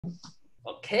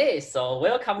Okay, so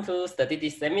welcome to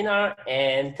Statistics Seminar,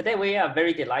 and today we are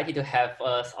very delighted to have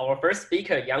our first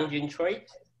speaker, Youngjun Choe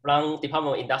from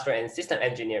Department of Industrial and System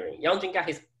Engineering. Youngjun got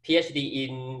his PhD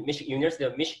in University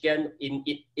of Michigan in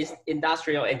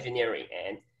Industrial Engineering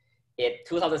and in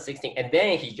 2016, and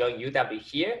then he joined UW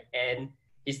here, and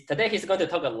today he's going to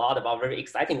talk a lot about very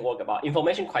exciting work about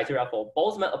information criteria for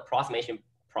Boltzmann Approximation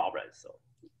problems. So,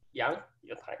 Yang,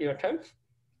 your turn.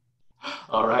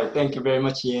 All right, thank you very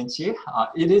much, Yen-Chi.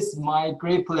 It is my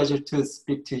great pleasure to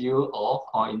speak to you all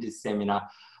in this seminar.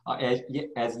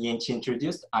 As Yen-Chi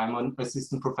introduced, I'm an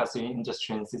assistant professor in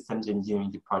Industrial and Systems Engineering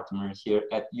department here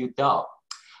at UW.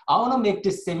 I want to make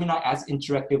this seminar as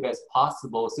interactive as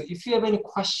possible. So if you have any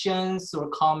questions or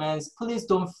comments, please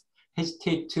don't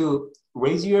hesitate to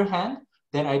raise your hand.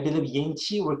 Then I believe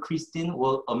Yen-Chi or Christine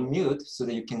will unmute so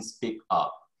that you can speak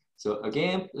up. So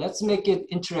again, let's make it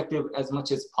interactive as much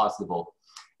as possible.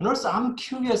 And also, I'm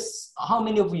curious how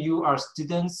many of you are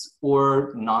students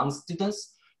or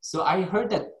non-students. So I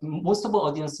heard that most of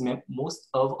audience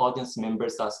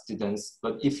members are students.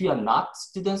 But if you are not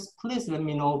students, please let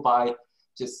me know by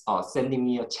just sending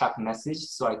me a chat message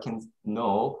so I can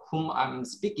know whom I'm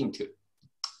speaking to.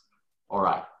 All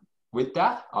right. With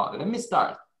that, let me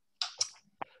start.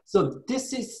 So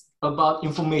this is about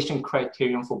information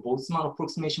criterion for Boltzmann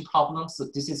approximation problems. So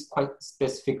this is quite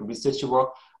specific research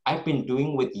work I've been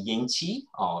doing with Yen-Chi,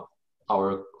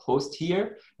 our host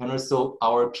here, and also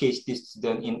our PhD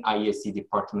student in ISC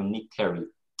department, Nick Terry.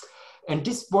 And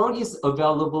this work is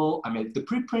available, the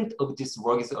preprint of this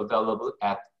work is available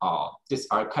at this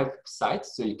archive site,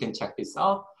 so you can check this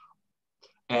out.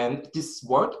 And this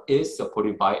work is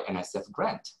supported by NSF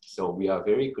grant. So we are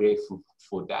very grateful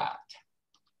for that.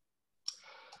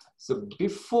 So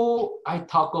before I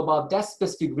talk about that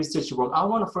specific research work, I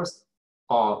want to first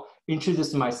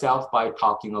introduce myself by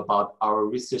talking about our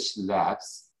research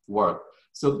lab's work.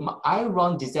 So I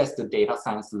run disaster data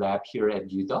science lab here at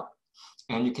UW,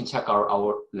 and you can check out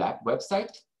our lab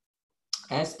website.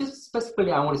 And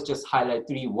specifically, I want to just highlight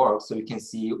 3 works so you can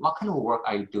see what kind of work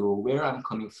I do, where I'm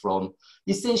coming from.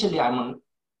 Essentially, I'm an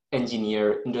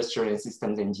engineer, industrial and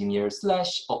systems engineer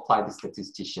 / applied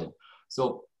statistician.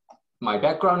 So my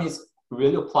background is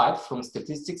really applied from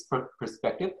statistics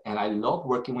perspective, and I love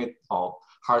working with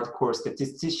hardcore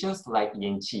statisticians like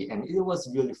Yen-Chi, and it was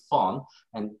really fun.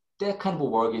 And that kind of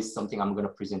work is something I'm going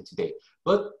to present today.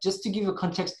 But just to give you a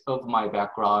context of my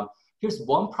background, here's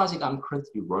one project I'm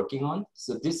currently working on.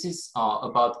 So this is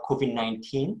about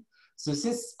COVID-19. So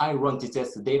since I run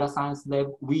disaster data science lab,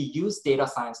 we use data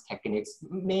science techniques,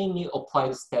 mainly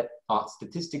applied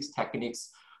statistics techniques,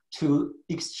 to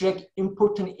extract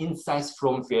important insights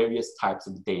from various types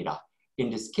of data. In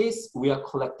this case, we are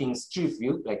collecting Street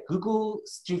View, like Google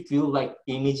Street View, like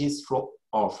images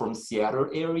from Seattle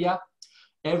area,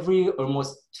 every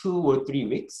almost 2 or 3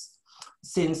 weeks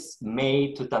since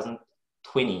May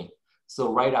 2020.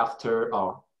 So right after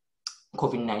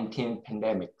COVID-19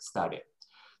 pandemic started.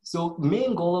 So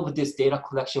main goal of this data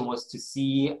collection was to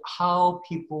see how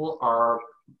people are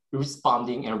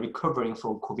responding and recovering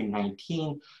from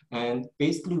COVID-19. And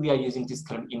basically we are using this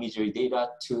kind of imagery data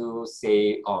to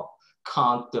say,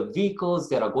 count the vehicles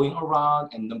that are going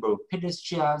around and number of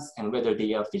pedestrians and whether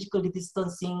they are physically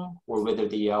distancing or whether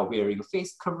they are wearing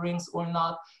face coverings or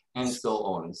not, and so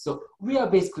on. So we are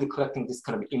basically collecting this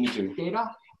kind of imagery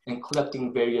data and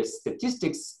collecting various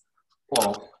statistics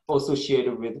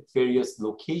associated with various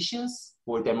locations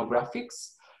or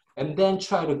demographics, and then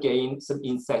try to gain some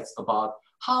insights about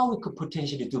how we could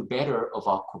potentially do better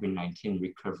about COVID-19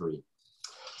 recovery.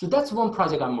 So that's one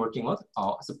project I'm working on,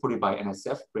 supported by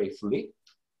NSF, gratefully.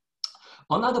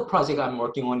 Another project I'm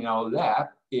working on in our lab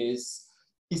is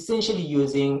essentially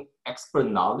using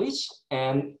expert knowledge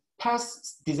and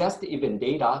past disaster event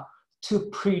data to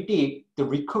predict the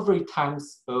recovery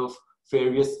times of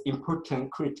various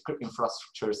important critical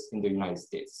infrastructures in the United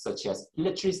States, such as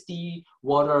electricity,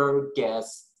 water,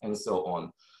 gas, and so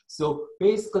on. So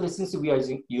basically, since we are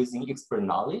using expert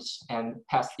knowledge and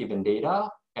past event data,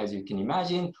 as you can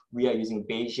imagine, we are using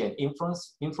Bayesian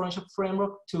inferential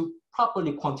framework to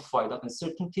properly quantify the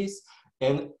uncertainties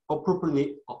and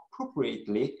appropriately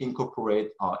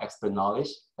incorporate expert knowledge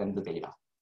and the data.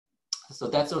 So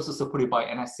that's also supported by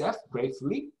NSF,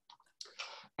 gratefully.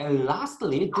 And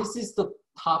lastly, this is the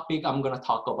topic I'm going to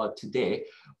talk about today.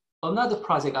 Another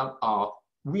project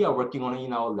we are working on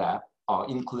in our lab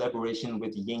in collaboration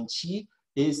with Yen-Chi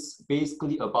is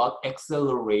basically about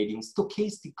accelerating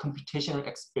stochastic computational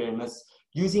experiments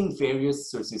using various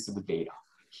sources of data.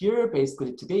 Here,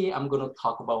 basically today, I'm going to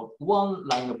talk about one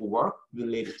line of work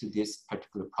related to this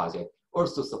particular project,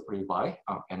 also supported by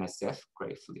NSF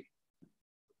gratefully.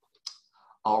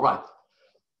 All right,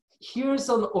 here's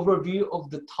an overview of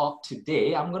the talk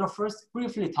today. I'm gonna first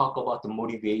briefly talk about the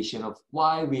motivation of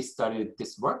why we started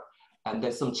this work, and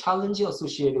then some challenges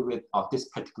associated with this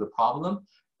particular problem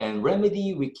and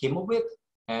remedy we came up with,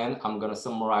 and I'm gonna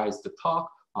summarize the talk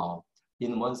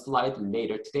in one slide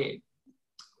later today.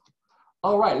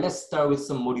 All right, let's start with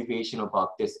some motivation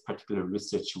about this particular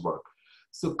research work.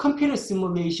 So computer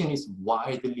simulation is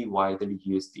widely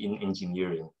used in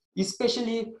engineering,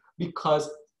 especially because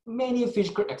many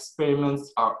physical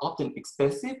experiments are often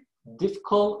expensive,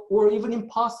 difficult, or even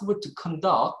impossible to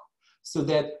conduct, so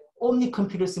that only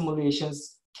computer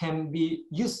simulations can be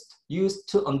used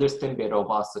to understand better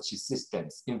about such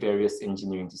systems in various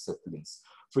engineering disciplines.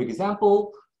 For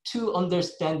example, to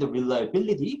understand the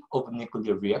reliability of a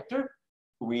nuclear reactor,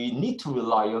 we need to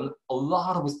rely on a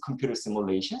lot of computer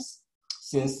simulations,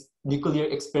 since nuclear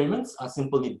experiments are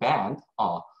simply banned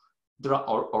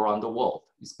around the world,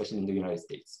 especially in the United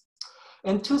States.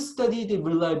 And to study the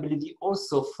reliability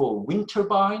also for wind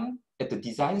turbine at the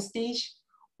design stage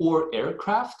or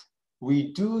aircraft,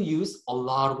 we do use a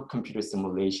lot of computer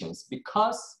simulations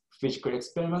because physical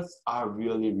experiments are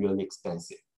really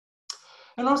expensive.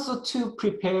 And also to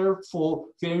prepare for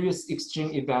various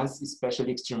extreme events,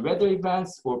 especially extreme weather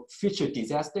events or future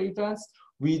disaster events,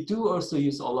 we do also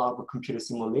use a lot of computer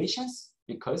simulations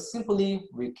because simply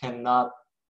we cannot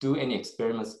do any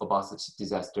experiments about such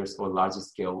disasters or large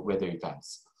scale weather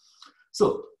events.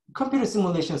 So computer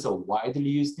simulations are widely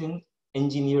used in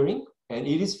engineering, and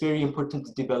it is very important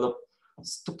to develop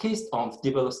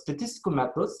statistical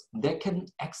methods that can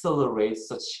accelerate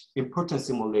such important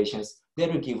simulations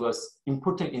that will give us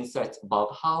important insights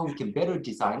about how we can better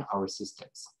design our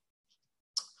systems.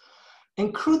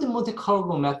 And crude Monte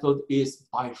Carlo method is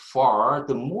by far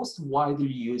the most widely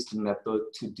used method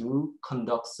to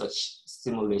conduct such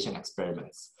simulation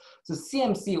experiments. So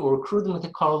CMC or crude Monte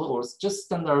Carlo or just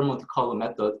standard Monte Carlo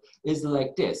method is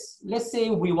like this. Let's say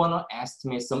we want to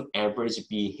estimate some average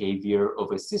behavior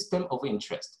of a system of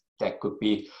interest. That could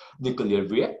be nuclear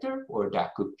reactor, or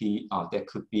that could be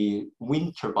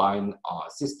wind turbine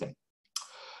system.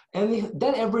 And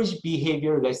that average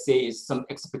behavior, let's say, is some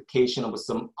expectation of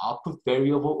some output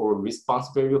variable or response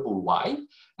variable y.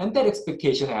 And that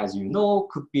expectation, as you know,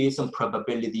 could be some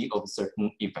probability of a certain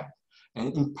event.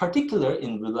 And in particular,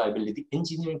 in reliability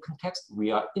engineering context, we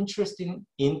are interested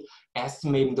in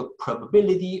estimating the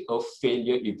probability of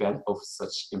failure event of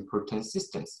such important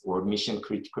systems or mission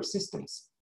critical systems.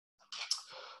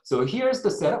 So here's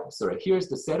the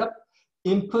setup.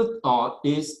 Input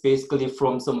is basically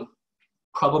from some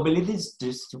probability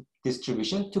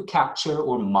distribution to capture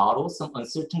or model some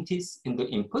uncertainties in the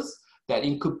inputs. That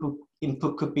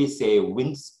input could be, say,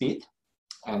 wind speed,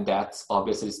 and that's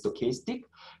obviously stochastic.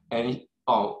 And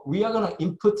we are gonna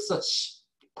input such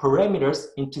parameters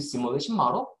into simulation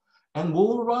model, and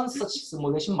we'll run such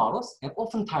simulation models. And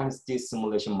oftentimes these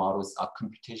simulation models are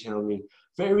computationally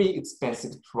very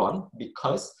expensive to run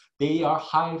because they are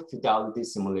high fidelity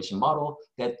simulation model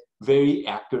that very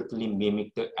accurately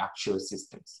mimic the actual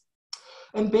systems.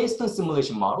 And based on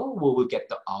simulation model, we will get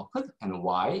the output, and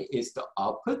y is the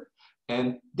output.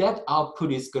 And that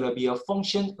output is gonna be a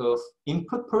function of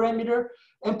input parameter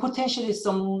and potentially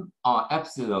some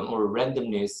epsilon or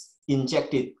randomness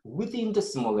injected within the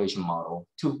simulation model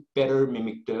to better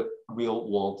mimic the real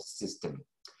world system.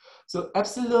 So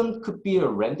epsilon could be a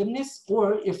randomness,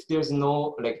 or if there's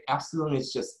no, like epsilon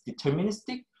is just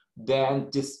deterministic, then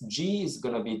this G is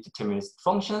gonna be deterministic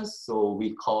functions. So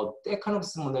we call that kind of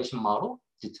simulation model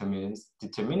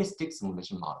deterministic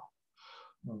simulation model.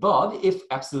 But if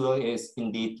epsilon is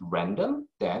indeed random,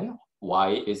 then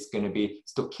y is gonna be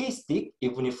stochastic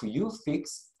even if you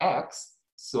fix x.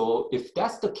 So if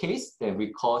that's the case, then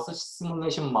we call such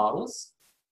simulation models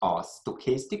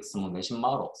stochastic simulation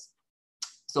models.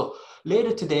 So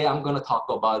later today, I'm going to talk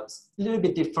about a little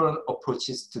bit different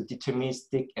approaches to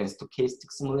deterministic and stochastic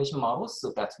simulation models.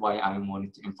 So that's why I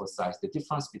wanted to emphasize the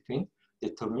difference between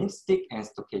deterministic and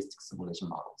stochastic simulation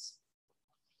models.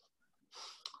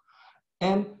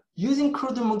 And using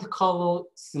crude Monte Carlo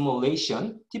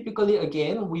simulation, typically,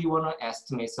 again, we want to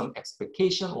estimate some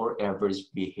expectation or average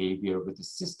behavior with the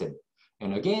system.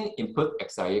 And again, input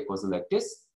xi equals like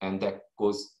this. And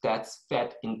that's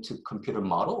fed into computer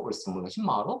model or simulation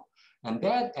model. And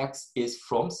that x is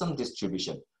from some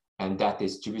distribution. And that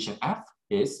distribution f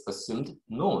is assumed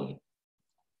known.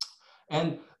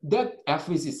 And that f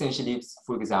is essentially,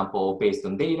 for example, based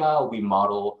on data, we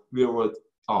model real world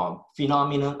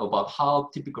phenomenon about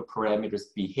how typical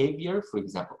parameters behavior. For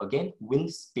example, again,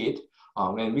 wind speed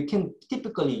And we can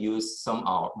typically use some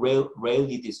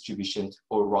Rayleigh distribution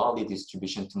or Rayleigh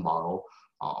distribution to model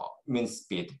mean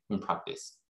speed in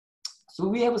practice. So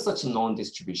we have such a known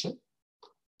distribution.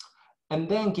 And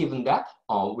then given that,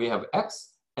 we have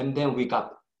X, and then we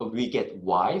get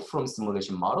Y from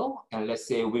simulation model. And let's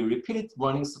say we repeated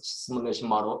running such simulation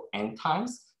model n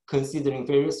times, considering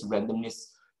various randomness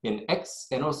in X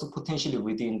and also potentially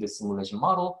within the simulation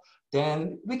model,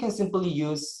 then we can simply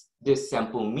use this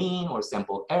sample mean or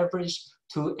sample average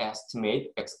to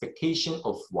estimate expectation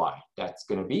of Y. That's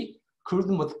going to be crude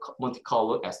Monte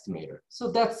Carlo estimator.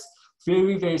 So that's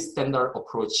very, very standard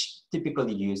approach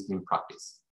typically used in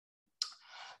practice.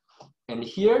 And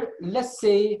here, let's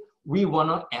say we want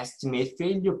to estimate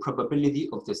failure probability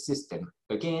of the system.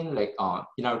 Again, like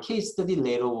in our case study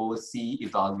later, we will see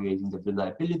evaluating the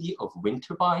reliability of wind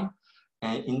turbine.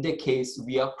 And in that case,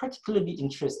 we are particularly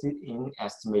interested in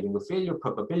estimating the failure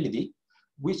probability,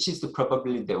 which is the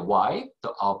probability that Y,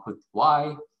 the output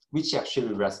Y, which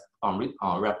actually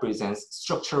represents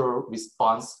structural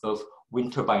response of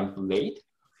wind turbine blade,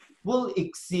 will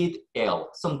exceed L,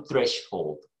 some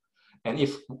threshold. And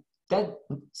if that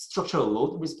structural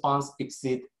load response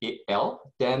exceeds L,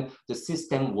 then the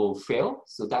system will fail.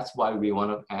 So that's why we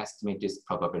want to estimate this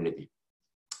probability.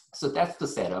 So that's the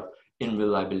setup in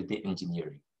reliability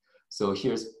engineering. So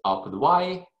here's output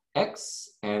Y,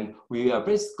 X, and we are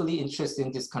basically interested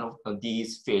in this kind of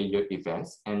these failure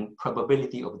events and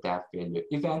probability of that failure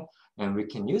event, and we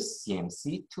can use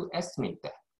CMC to estimate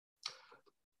that.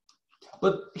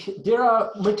 But there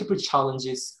are multiple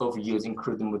challenges of using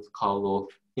crude Monte Carlo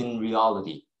in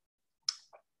reality.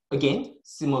 Again,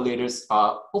 simulators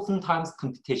are oftentimes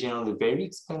computationally very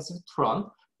expensive to run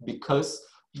because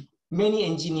many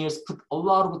engineers put a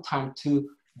lot of time to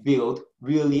build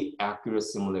really accurate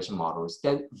simulation models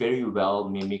that very well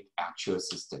mimic actual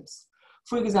systems.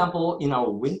 For example, in our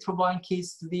wind turbine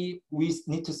case study, we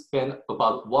need to spend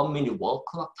about 1 minute wall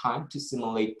clock time to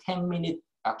simulate 10-minute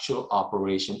actual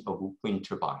operation of a wind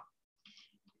turbine.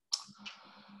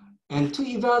 And to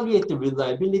evaluate the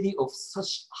reliability of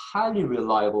such highly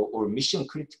reliable or mission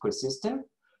critical system,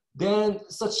 then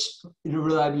such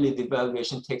reliability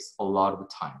evaluation takes a lot of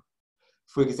time.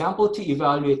 For example, to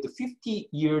evaluate the 50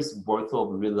 years worth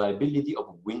of reliability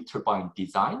of wind turbine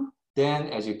design, then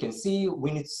as you can see,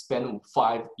 we need to spend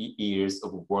 5 years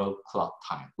of world clock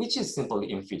time, which is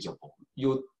simply infeasible.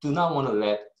 You do not want to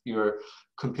let your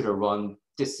computer run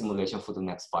this simulation for the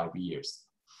next 5 years.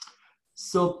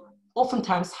 So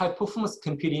oftentimes high performance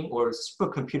computing or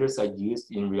supercomputers are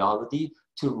used in reality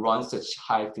to run such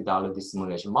high fidelity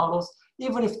simulation models.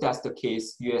 Even if that's the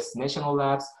case, US national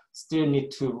labs still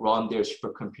need to run their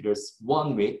supercomputers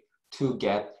 1 week to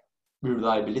get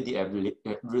reliability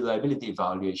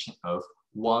evaluation of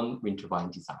one wind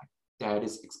turbine design. That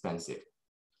is expensive.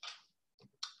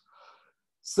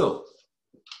 So,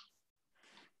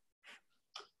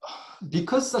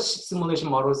 because such simulation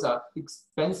models are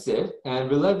expensive and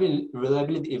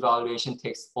reliability evaluation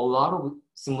takes a lot of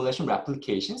simulation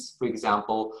replications. For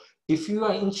example, if you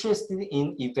are interested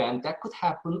in event that could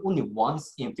happen only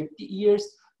once in 50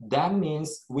 years, that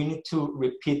means we need to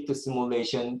repeat the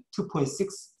simulation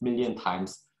 2.6 million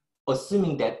times,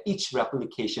 assuming that each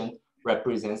replication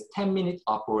represents 10-minute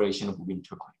operation of wind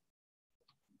turbine.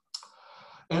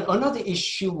 And another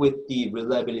issue with the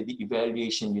reliability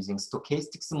evaluation using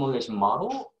stochastic simulation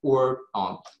model or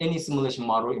any simulation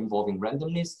model involving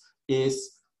randomness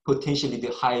is potentially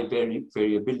the high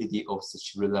variability of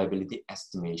such reliability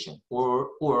estimation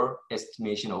or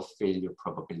estimation of failure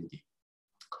probability.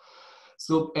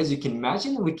 So as you can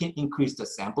imagine, we can increase the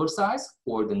sample size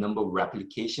or the number of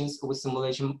replications of a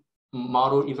simulation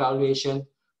model evaluation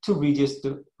to reduce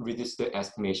the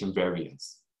estimation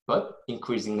variance. But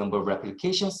increasing number of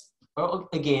replications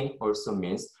again also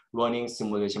means running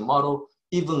simulation model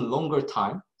even longer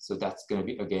time. So that's going to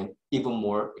be again even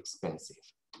more expensive.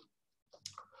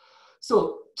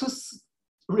 So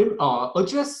to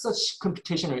address such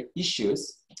computational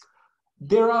issues,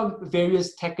 there are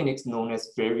various techniques known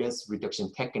as variance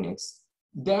reduction techniques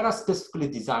that are specifically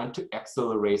designed to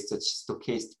accelerate such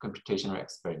stochastic computational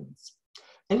experiments.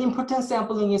 And important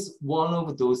sampling is one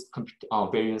of those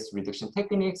variance reduction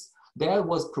techniques that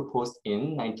was proposed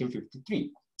in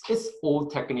 1953. It's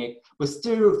old technique, but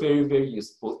still very, very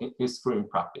useful in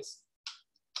practice.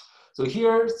 So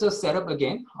here's the setup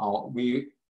again. We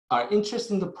are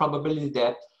interested in the probability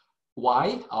that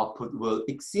Y output will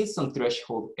exceed some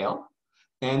threshold L.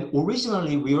 And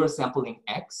originally we were sampling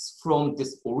X from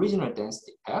this original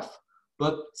density F.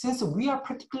 But since we are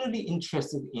particularly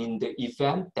interested in the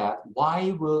event that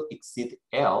Y will exceed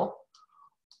L,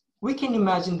 we can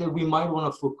imagine that we might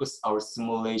want to focus our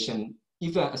simulation,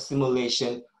 even a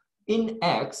simulation in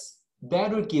X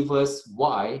that will give us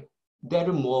Y that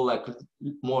are more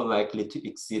likely to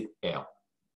exceed L.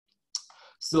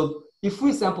 So if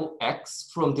we sample X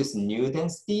from this new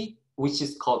density, which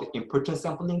is called the importance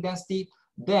sampling density,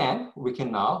 then we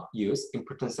can now use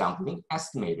importance sampling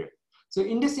estimator. So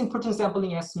in this importance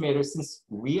sampling estimator, since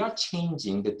we are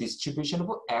changing the distribution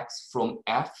of X from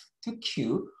F to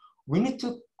Q, we need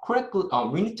to correct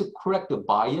the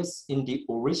bias in the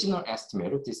original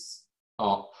estimator. This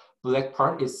black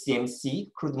part is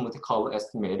CMC, crude multicolor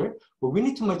estimator, but we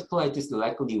need to multiply this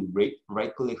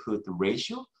likelihood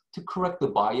ratio to correct the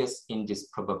bias in this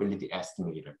probability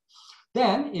estimator.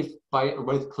 Then if by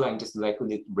multiplying this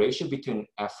likelihood ratio between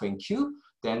F and Q,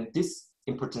 then this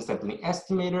importance sampling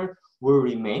estimator will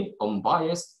remain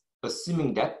unbiased,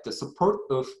 assuming that the support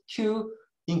of Q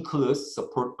includes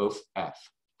support of F.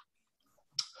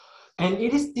 And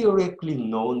it is theoretically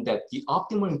known that the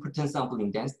optimal importance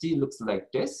sampling density looks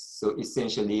like this. So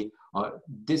essentially,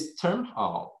 this term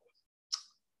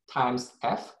times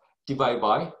F divided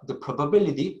by the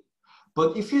probability.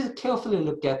 But if you carefully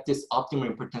look at this optimal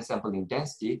importance sampling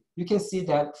density, you can see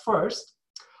that first,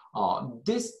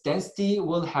 this density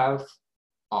will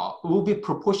be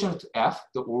proportional to F,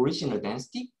 the original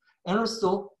density. And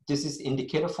also, this is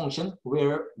indicator function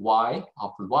where Y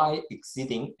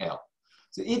exceeding L.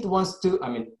 So it wants to,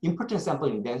 importance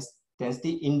sampling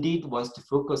density indeed wants to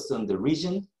focus on the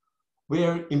region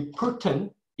where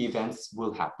important events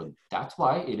will happen. That's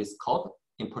why it is called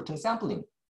importance sampling.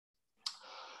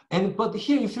 But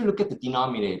here, if you look at the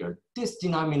denominator, this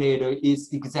denominator is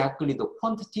exactly the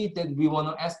quantity that we want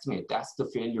to estimate. That's the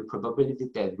failure probability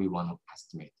that we want to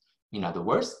estimate. In other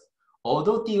words,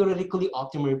 although theoretically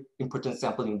optimal importance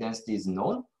sampling density is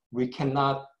known, we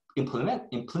cannot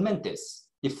implement this.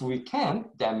 If we can,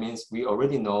 that means we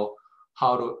already know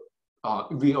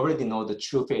the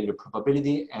true failure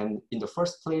probability, and in the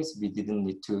first place, we didn't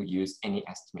need to use any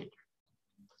estimator.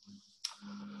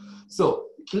 So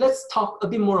let's talk a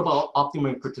bit more about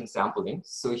optimal importance sampling.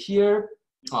 So here,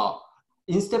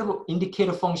 instead of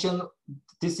indicator function,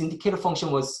 this indicator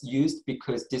function was used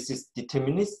because this is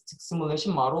deterministic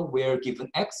simulation model where given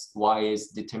X, Y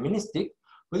is deterministic.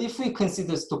 But if we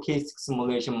consider stochastic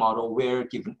simulation model where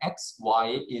given X,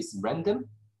 Y is random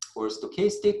or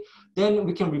stochastic, then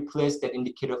we can replace that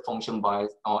indicator function by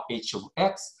H of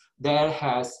X that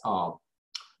has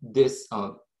this,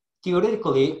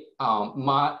 theoretically,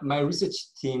 my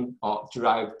research team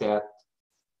derived that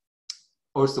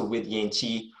also with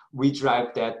Yen-Chi, we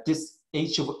derived that this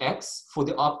H of X for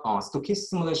the stochastic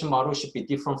simulation model should be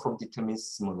different from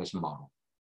deterministic simulation model.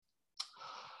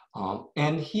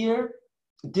 And here,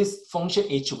 this function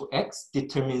H of X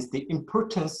determines the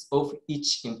importance of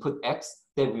each input X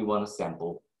that we want to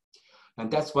sample. And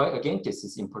that's why, again, this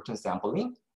is importance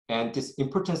sampling. And this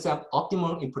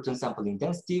optimal importance sampling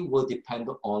density will depend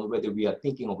on whether we are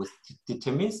thinking of a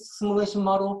deterministic simulation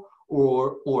model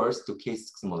or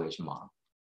stochastic simulation model.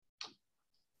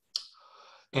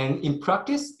 And in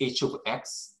practice, H of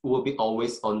X will be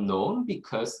always unknown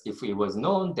because if it was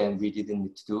known, then we didn't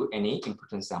need to do any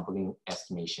importance sampling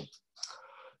estimation.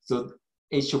 So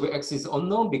H of X is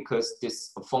unknown because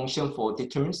this function for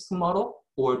deterministic model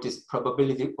or this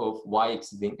probability of Y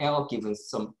exceeding L given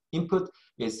some input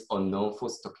is unknown for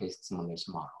stochastic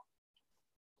simulation model.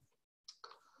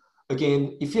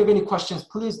 Again, if you have any questions,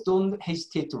 please don't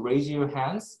hesitate to raise your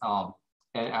hands and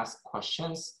ask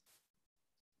questions.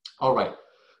 All right,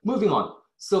 moving on.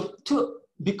 So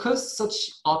because such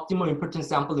optimal importance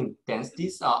sampling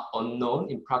densities are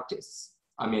unknown in practice,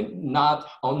 not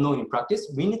unknown in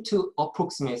practice, we need to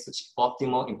approximate such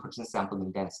optimal importance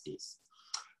sampling densities.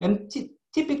 And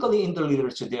typically in the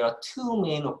literature, there are two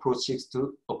main approaches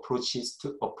to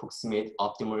approximate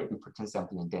optimal importance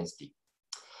sampling density.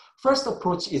 First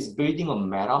approach is building a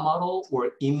meta model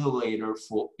or emulator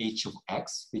for H of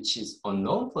X, which is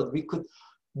unknown, but we could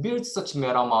build such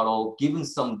meta model given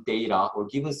some data or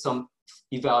given some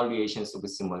evaluations of the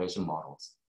simulation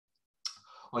models.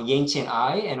 Yen-Chi and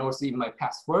I, and also in my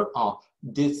past work,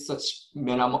 did such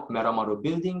meta model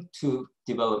building to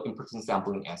develop importance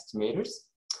sampling estimators.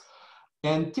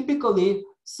 And typically,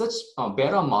 such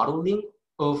better modeling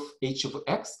of H of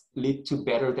X lead to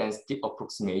better density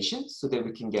approximation so that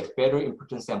we can get better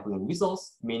importance sampling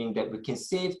results, meaning that we can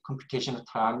save computational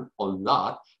time a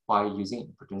lot by using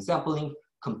importance sampling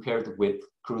compared with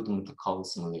crude multicolor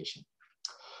simulation.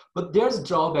 But there's a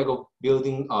drawback of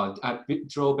building,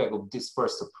 drawback of this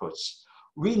first approach.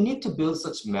 We need to build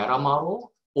such meta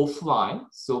model offline.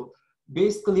 So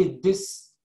basically this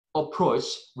approach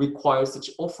requires such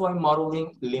offline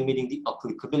modeling, limiting the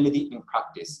applicability in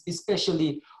practice,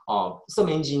 especially some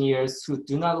engineers who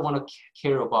do not want to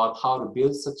care about how to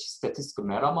build such statistical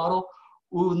meta model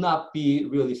will not be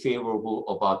really favorable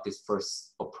about this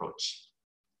first approach.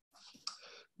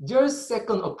 There's a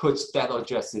second approach that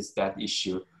addresses that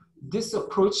issue. This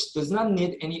approach does not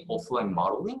need any offline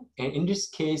modeling. And in this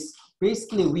case,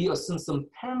 basically we assume some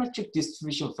parametric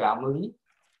distribution family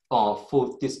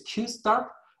for this Q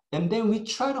star. And then we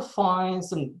try to find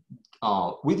some,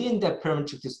 within that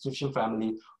parametric distribution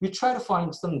family, we try to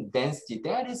find some density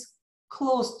that is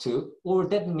close to or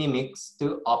that mimics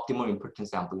the optimal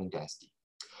importance sampling density.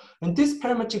 And this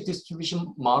parametric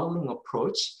distribution modeling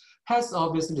approach has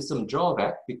obviously some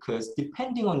drawback because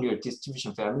depending on your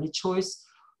distribution family choice,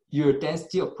 your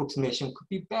density approximation could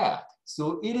be bad.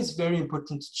 So it is very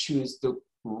important to choose the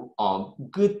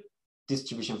good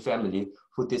distribution family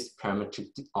for this parametric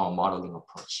modeling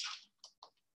approach.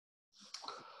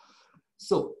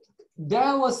 So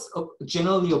that was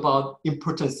generally about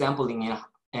importance sampling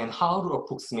and how to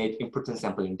approximate importance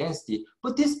sampling density.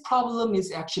 But this problem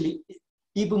is actually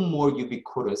even more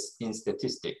ubiquitous in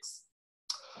statistics.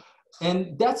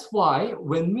 And that's why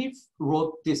when we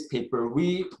wrote this paper,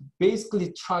 we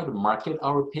basically try to market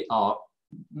our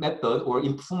method or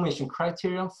information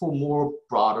criterion for more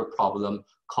broader problem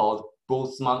called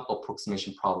Boltzmann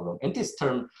Approximation problem. And this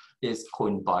term is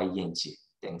coined by Yen-Chi.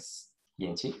 Thanks,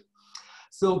 Yen-Chi.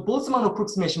 So Boltzmann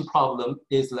Approximation problem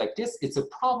is like this. It's a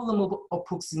problem of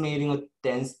approximating a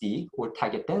density or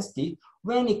target density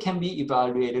when it can be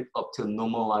evaluated up to a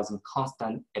normalizing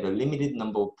constant at a limited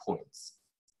number of points.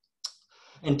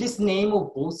 And this name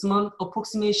of Boltzmann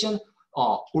approximation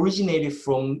originated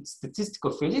from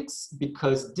statistical physics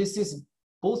because this is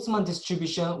Boltzmann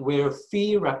distribution where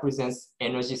phi represents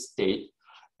energy state.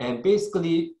 And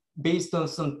basically, based on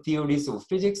some theories of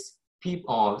physics,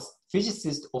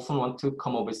 physicists often want to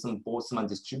come up with some Boltzmann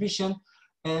distribution.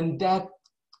 And that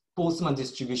Boltzmann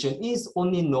distribution is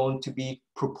only known to be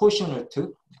proportional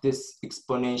to this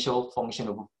exponential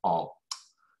function of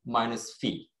minus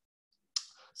phi.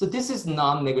 So this is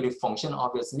non-negative function,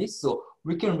 obviously. So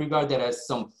we can regard that as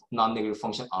some non-negative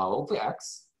function R of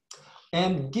x.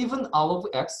 And given R of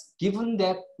x, given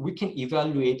that we can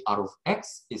evaluate R of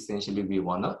x, essentially we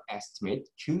want to estimate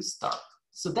Q star.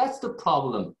 So that's the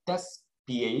problem. That's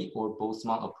BA or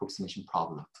Boltzmann approximation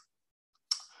problem.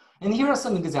 And here are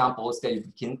some examples that you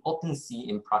can often see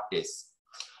in practice.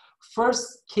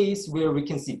 First case where we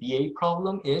can see BA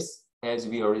problem is, as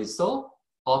we already saw,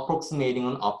 approximating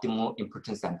an optimal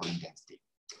importance sampling density.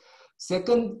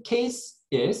 Second case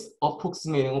is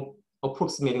approximating a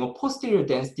posterior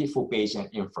density for Bayesian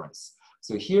inference.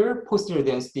 So here, posterior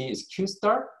density is Q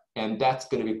star, and that's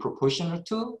going to be proportional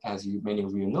to, as many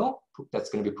of you know,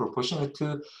 that's going to be proportional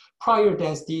to prior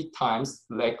density times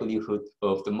likelihood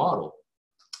of the model.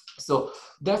 So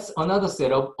that's another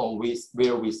setup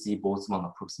where we see Boltzmann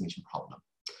approximation problem.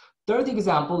 Third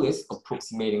example is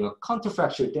approximating a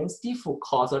counterfactual density for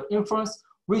causal inference,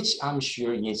 which I'm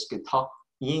sure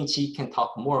Yen-Chi can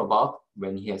talk more about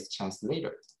when he has a chance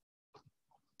later.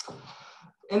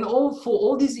 And for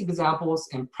all these examples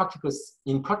and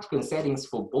in practical settings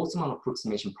for Boltzmann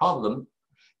approximation problem,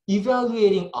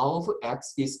 evaluating R of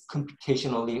x is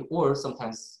computationally or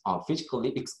sometimes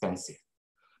physically expensive.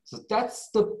 So that's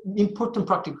the important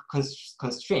practical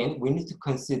constraint we need to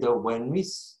consider when we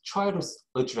try to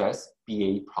address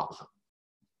BA problem.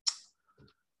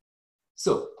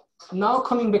 So now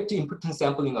coming back to importance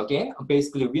sampling again,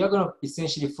 basically we are going to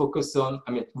essentially focus on,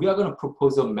 we are going to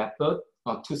propose a method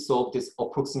to solve this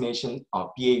approximation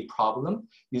BA problem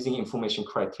using information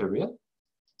criteria.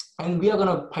 And we are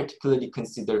going to particularly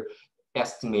consider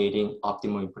estimating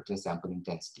optimal importance sampling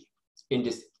density in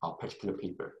this particular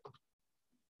paper.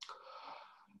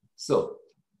 So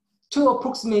to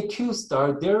approximate Q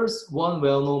star, there's one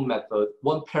well-known method,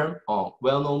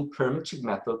 well-known parametric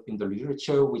method in the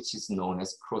literature, which is known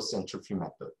as cross-entropy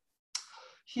method.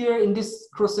 Here in this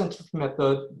cross-entropy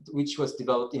method, which was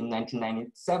developed in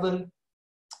 1997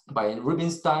 by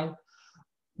Rubinstein,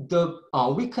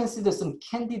 we consider some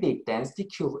candidate density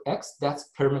Q of x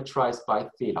that's parametrized by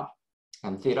theta,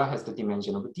 and theta has the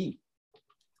dimension of D.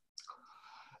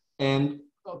 And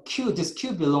this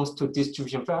Q belongs to a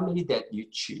distribution family that you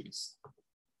choose.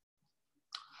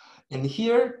 And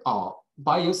here,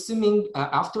 by assuming,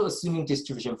 after assuming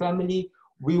distribution family,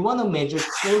 we want to measure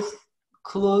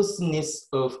closeness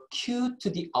of Q to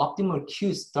the optimal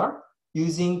Q star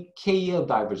using KL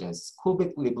divergence,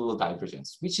 Kolbe-Libello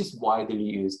divergence, which is widely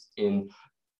used in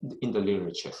the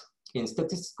literature, in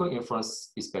statistical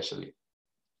inference especially.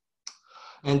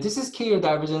 And this is KL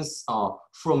divergence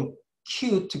from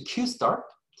Q to Q star.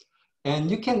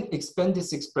 And you can expand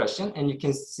this expression and you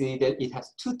can see that it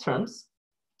has two terms.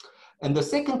 And the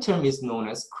second term is known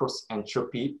as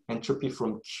cross-entropy, entropy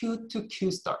from Q to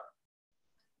Q star.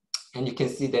 And you can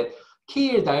see that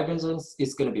KL divergence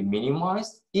is going to be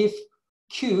minimized if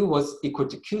Q was equal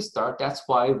to Q star. That's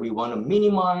why we want to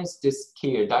minimize this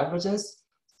KL divergence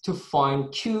to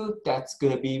find Q that's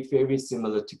going to be very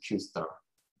similar to Q star.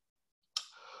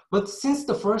 But since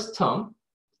the first term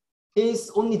is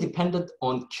only dependent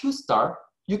on Q star,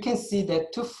 you can see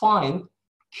that to find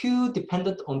Q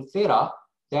dependent on theta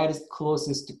that is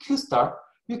closest to Q star,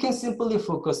 you can simply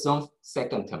focus on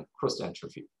second term,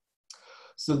 cross-entropy.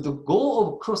 So the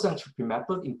goal of cross-entropy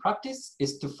method in practice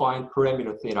is to find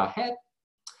parameter theta hat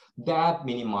that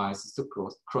minimizes the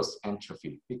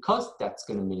cross-entropy because that's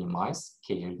going to minimize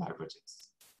KL divergence.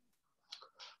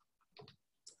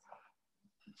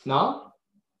 Now,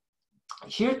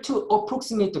 here to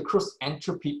approximate the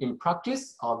cross-entropy in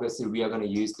practice, obviously we are going to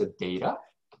use the data.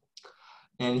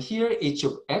 And here h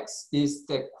of x is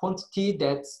the quantity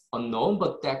that's unknown,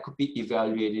 but that could be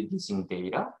evaluated using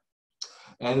data.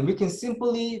 And we can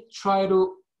simply try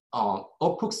to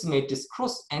approximate this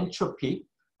cross-entropy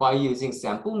by using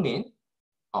sample mean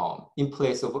in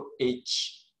place of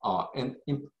h.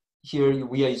 Here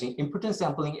we are using importance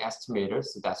sampling estimator,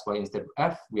 so that's why instead of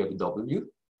f, we have w.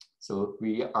 So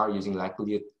we are using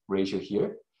likelihood ratio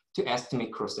here to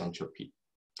estimate cross-entropy.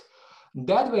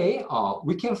 That way,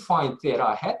 we can find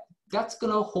theta hat that's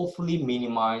gonna hopefully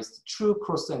minimize the true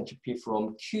cross-entropy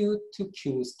from Q to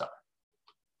Q star.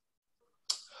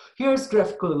 Here's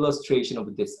graphical illustration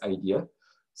of this idea.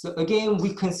 So again,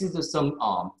 we consider some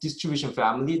distribution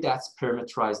family that's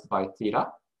parameterized by theta.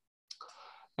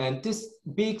 And this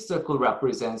big circle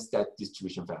represents that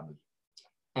distribution family.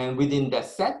 And within that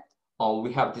set,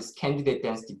 we have this candidate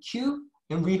density Q,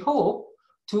 and we hope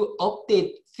to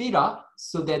update theta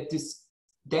so that this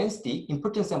density,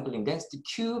 importance sampling density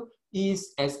Q,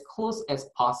 is as close as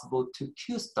possible to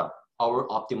Q star, our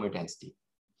optimal density.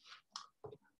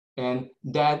 And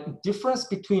that difference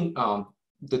between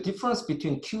the difference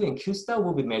between Q and Q star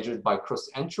will be measured by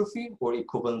cross-entropy or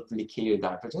equivalently KL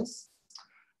divergence.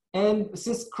 And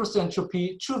since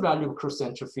cross-entropy, true value of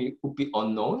cross-entropy would be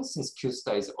unknown, since Q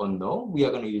star is unknown, we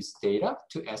are going to use data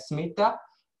to estimate that.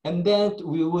 And then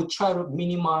we will try to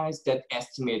minimize that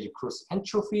estimated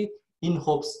cross-entropy in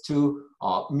hopes to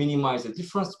minimize the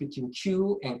difference between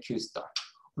Q and Q star.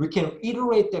 We can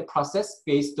iterate that process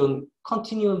based on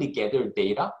continually gathered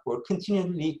data or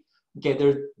continually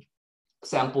gathered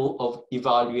sample of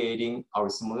evaluating our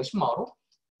simulation model,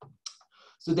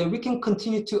 so that we can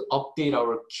continue to update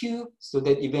our Q so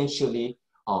that eventually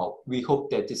we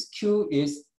hope that this Q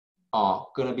is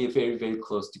going to be very, very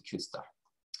close to Q star.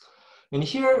 And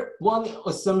here, one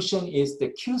assumption is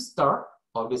that Q star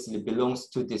obviously belongs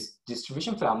to this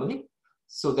distribution family,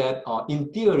 so that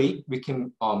in theory, we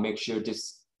can make sure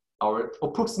our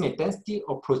approximate density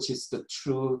approaches the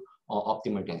true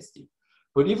optimal density.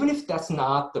 But even if that's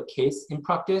not the case in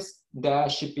practice,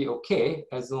 that should be okay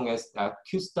as long as that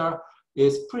Q star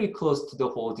is pretty close to the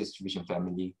whole distribution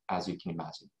family, as you can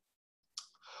imagine.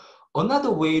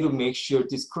 Another way to make sure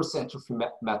this cross-entropy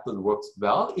method works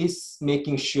well is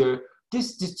making sure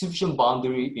this distribution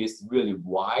boundary is really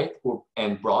wide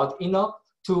and broad enough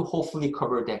to hopefully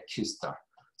cover that Q star.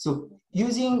 So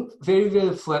using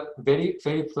very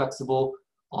flexible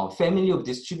family of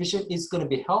distribution is going to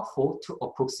be helpful to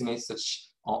approximate such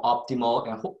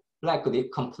optimal and likely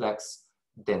complex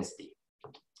density.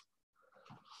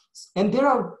 And there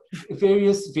are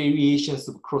various variations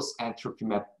of cross-entropy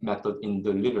method in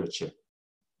the literature.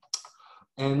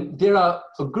 And there are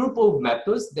a group of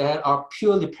methods that are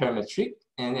purely parametric.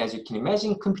 And as you can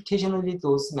imagine, computationally,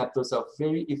 those methods are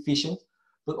very efficient,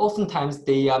 but oftentimes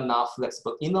they are not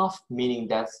flexible enough, meaning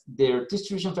that their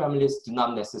distribution families do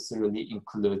not necessarily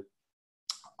include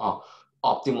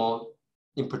optimal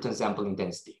importance sampling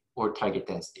density or target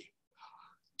density.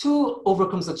 To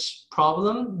overcome such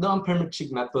problem,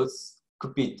 non-parametric methods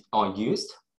could be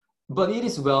used, but it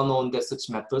is well known that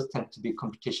such methods tend to be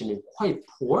computationally quite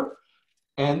poor.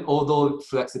 And although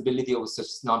flexibility of such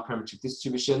non-parametric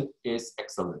distribution is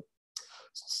excellent.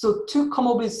 So to come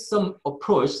up with some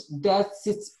approach that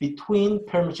sits between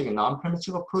parametric and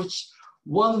non-parametric approach,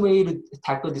 one way to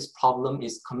tackle this problem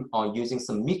is using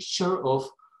some mixture of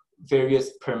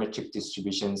various parametric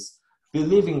distributions,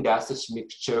 believing that such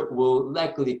mixture will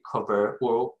likely cover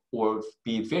or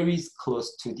be very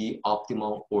close to the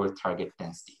optimal or target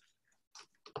density.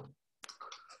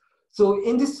 So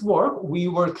in this work, we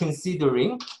were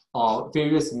considering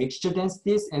various mixture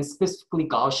densities and specifically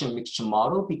Gaussian mixture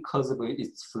model because of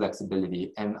its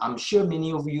flexibility. And I'm sure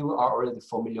many of you are already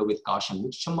familiar with Gaussian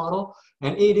mixture model,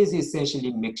 and it is essentially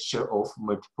a mixture of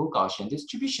multiple Gaussian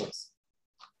distributions.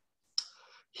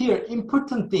 Here,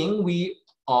 important thing we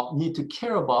need to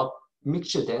care about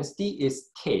mixture density is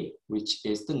K, which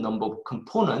is the number of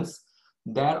components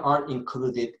that are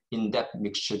included in that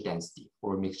mixture density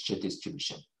or mixture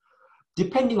distribution.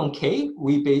 Depending on K,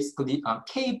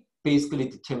 K basically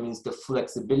determines the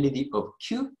flexibility of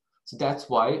Q. So that's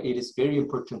why it is very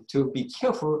important to be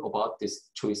careful about this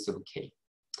choice of K.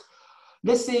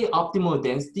 Let's say optimal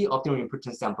density, optimal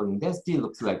importance sampling density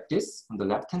looks like this on the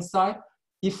left-hand side.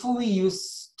 If we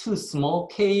use too small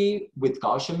K with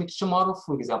Gaussian mixture model,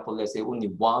 for example, let's say only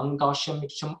one Gaussian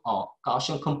mixture,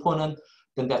 Gaussian component,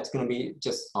 then that's going to be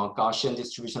just a Gaussian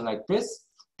distribution like this.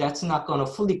 That's not going to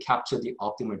fully capture the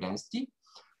optimal density.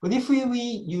 But if we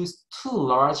use too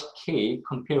large K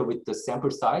compared with the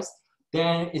sample size,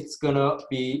 then it's going to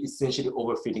be essentially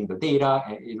overfitting the data,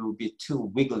 and it will be too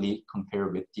wiggly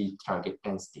compared with the target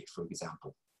density, for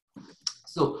example.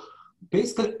 So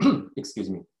basically, excuse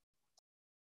me.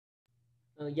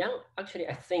 Yang, actually,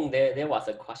 I think there was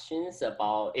a question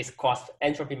about, is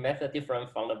cross-entropy method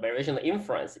different from the variational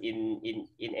inference in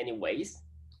any ways?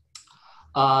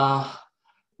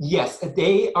 Yes,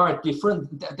 they are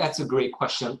different. That's a great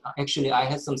question. Actually, I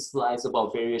had some slides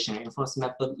about variation and inference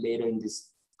method later in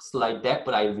this slide deck,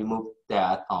 but I removed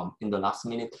that in the last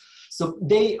minute. So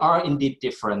they are indeed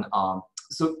different.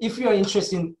 So if you are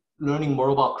interested in learning more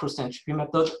about cross-entropy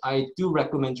method, I do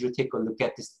recommend you take a look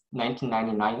at this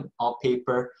 1999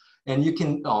 paper, and you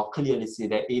can clearly see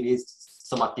that it is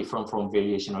somewhat different from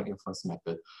variation or inference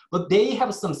method. But they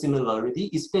have some similarity,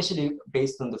 especially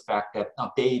based on the fact that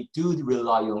they do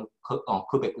rely on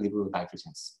cubic liberal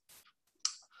divergence.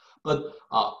 But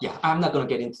yeah, I'm not going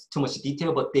to get into too much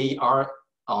detail, but they are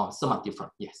somewhat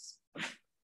different, yes.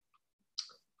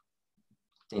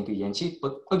 Thank you, Yen-Chi.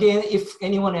 But again, if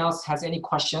anyone else has any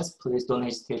questions, please don't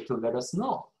hesitate to let us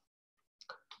know.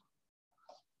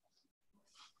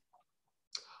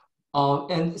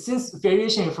 And since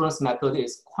variation inference method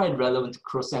is quite relevant to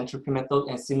cross-entropy method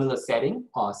and similar setting,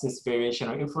 since variation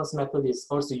or inference method is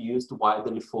also used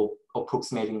widely for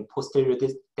approximating posterior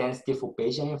density for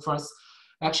Bayesian inference,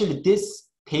 actually this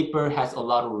paper has a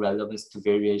lot of relevance to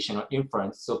variation or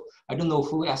inference. So I don't know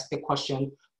who asked the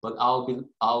question, but I'll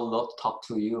love to talk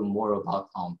to you more about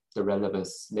the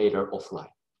relevance later offline.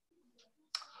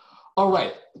 All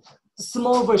right,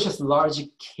 small versus large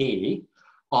K.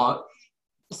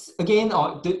 Again,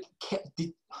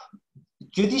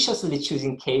 judiciously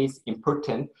choosing K is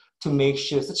important to make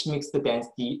sure such mixture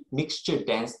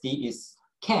density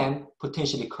can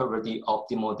potentially cover the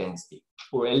optimal density,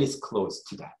 or at least close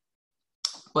to that.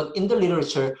 But in the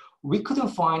literature, we couldn't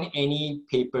find any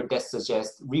paper that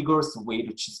suggests rigorous way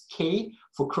to choose K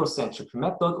for cross-entropy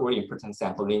method or importance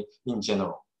sampling in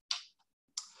general.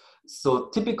 So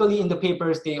typically in the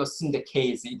papers, they assume the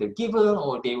K is either given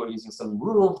or they were using some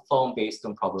rule of thumb based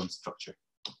on problem structure.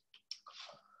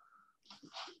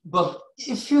 But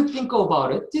if you think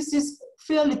about it, this is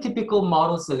fairly typical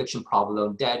model selection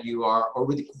problem that you are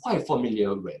already quite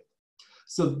familiar with.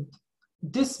 So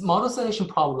this model selection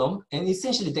problem, and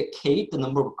essentially the K, the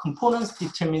number of components,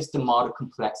 determines the model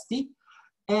complexity.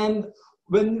 And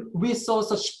when we saw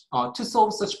to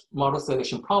solve such model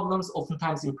selection problems,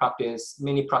 oftentimes in practice,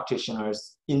 many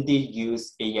practitioners indeed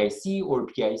use AIC or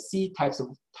PIC types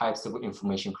of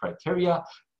information criteria,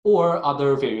 or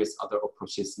various other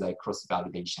approaches like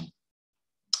cross-validation.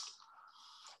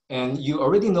 And you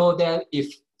already know that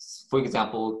if, for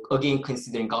example, again,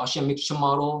 considering Gaussian mixture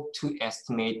model to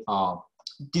estimate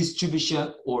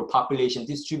distribution or population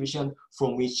distribution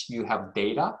from which you have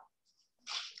data,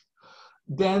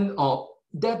 then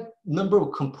that number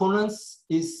of components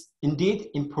is indeed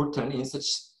important in such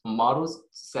models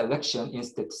selection in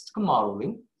statistical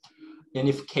modeling. And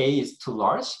if K is too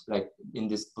large, like in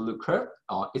this blue curve,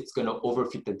 it's going to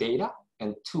overfit the data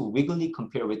and too wiggly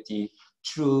compared with the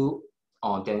true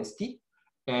density.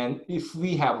 And if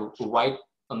we have right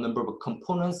a number of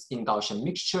components in Gaussian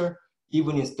mixture,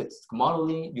 even in statistical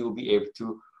modeling, you'll be able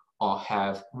to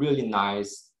have really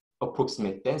nice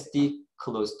approximate density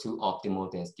close to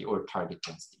optimal density or target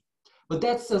density. But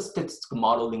that's a statistical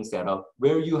modeling setup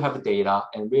where you have data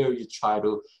and where you try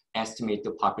to estimate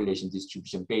the population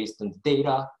distribution based on the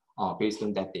data, based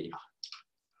on that data.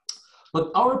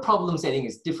 But our problem setting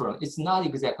is different. It's not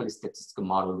exactly statistical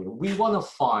modeling. We want to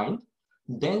find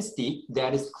density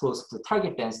that is close to the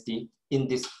target density in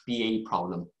this BA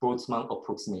problem, Boltzmann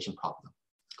approximation problem.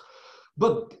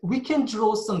 But we can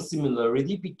draw some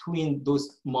similarity between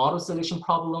those model selection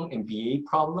problem and BA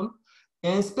problem.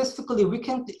 And specifically, we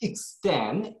can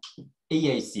extend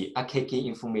AIC, Akaike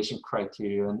information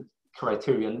criterion,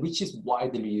 which is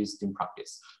widely used in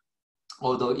practice.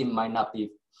 Although it might not be,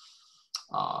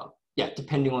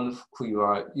 depending on who you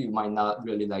are, you might not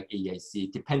really like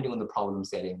AIC. Depending on the problem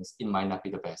settings, it might not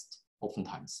be the best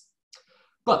oftentimes.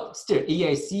 But still,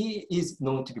 AIC is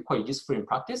known to be quite useful in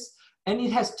practice, and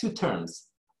it has two terms.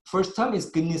 First term is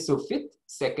goodness of fit.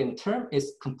 Second term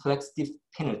is complexity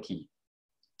penalty.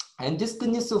 And this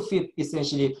goodness of fit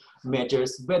essentially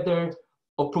measures whether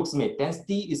approximate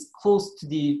density is close to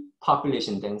the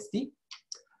population density.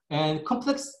 And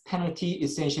complex penalty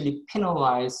essentially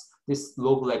penalize this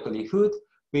log likelihood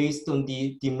based on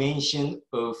the dimension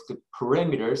of the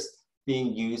parameters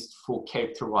being used for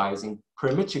characterizing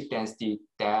parametric density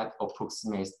that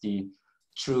approximates the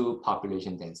true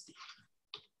population density.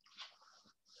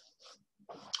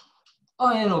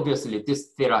 Oh, and obviously this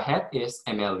theta hat is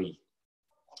MLE.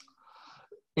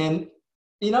 And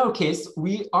in our case,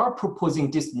 we are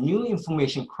proposing this new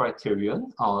information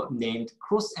criterion named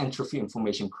cross-entropy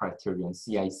information criterion,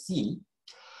 CIC.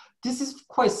 This is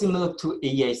quite similar to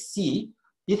AIC.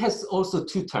 It has also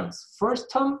two terms. First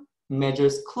term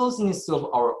measures closeness of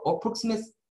our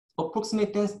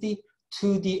approximate density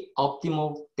to the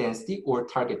optimal density or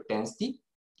target density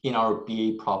in our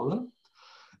BA problem.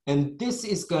 And this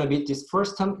is going to be, this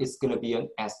first term is going to be an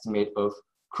estimate of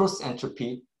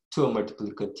cross-entropy to a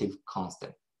multiplicative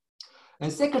constant.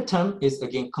 And second term is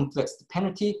again complexity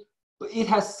penalty, but it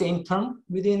has same term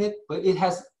within it, but it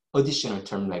has additional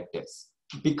term like this.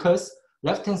 Because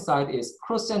left-hand side is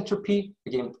cross-entropy,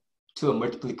 again, to a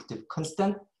multiplicative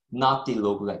constant, not the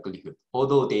log likelihood,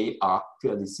 although they are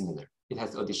fairly similar. It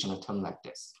has additional term like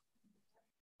this.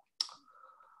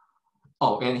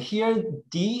 Oh, and here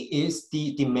D is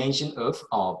the dimension of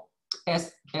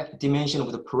dimension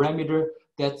of the parameter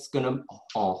that's gonna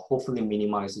hopefully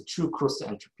minimize the true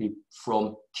cross-entropy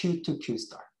from Q to Q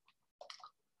star.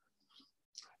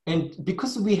 And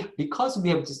because we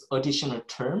have this additional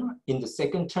term in the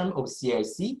second term of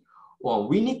CIC,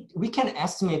 we can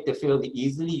estimate that fairly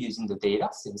easily using the data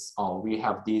since we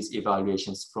have these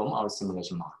evaluations from our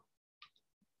simulation model.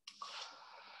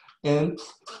 And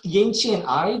Yen-Chi and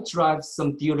I drive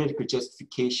some theoretical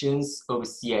justifications of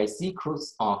CIC,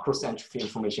 cross-entropy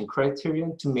information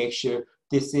criterion, to make sure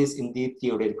this is indeed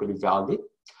theoretically valid.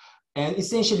 And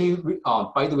essentially,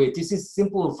 by the way, this is a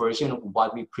simple version of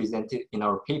what we presented in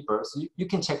our paper. So you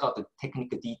can check out the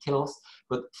technical details.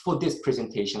 But for this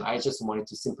presentation, I just wanted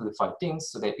to simplify things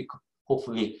so that it could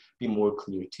hopefully be more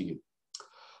clear to you.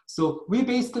 So we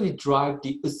basically drive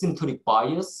the asymptotic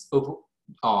bias of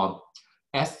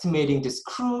estimating this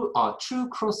true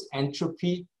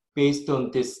cross-entropy based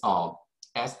on this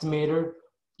estimator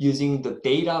using the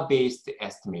data-based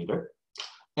estimator.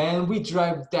 And we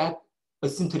drive that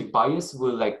asymptotic bias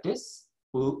will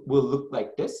look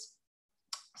like this.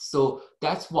 So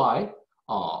that's why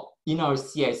in our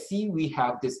CIC, we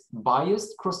have this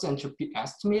biased cross-entropy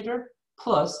estimator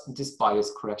plus this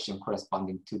bias correction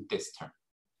corresponding to this term.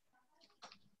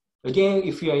 Again,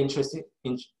 if you are interested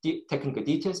in technical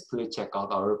details, please check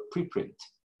out our preprint.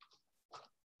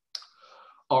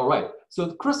 All right, so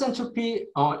the cross-entropy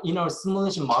in our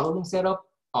simulation modeling setup,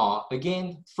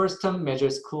 again, first term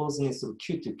measures closeness of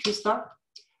Q to Q star.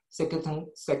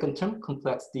 Second term,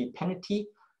 complexity penalty.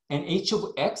 And H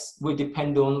of X will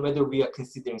depend on whether we are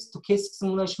considering stochastic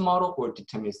simulation model or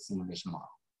deterministic simulation model.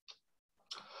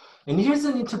 And here's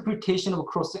an interpretation of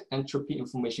cross-entropy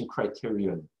information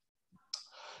criterion.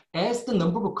 As the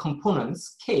number of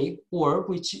components, K, or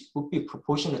which would be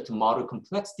proportional to model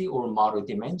complexity or model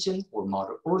dimension or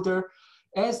model order,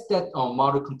 as that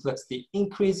model complexity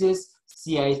increases,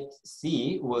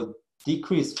 CIC will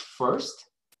decrease first,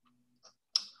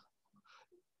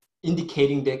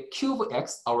 indicating that Q of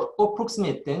X, our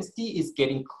approximate density, is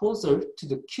getting closer to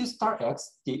the Q star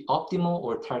X, the optimal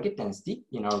or target density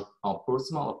in our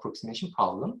Boltzmann approximation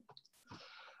problem.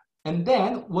 And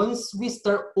then once we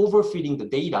start overfitting the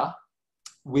data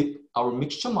with our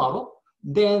mixture model,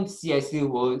 then CIC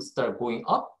will start going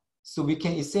up. So we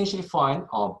can essentially find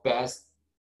our best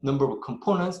number of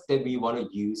components that we want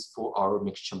to use for our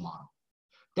mixture model.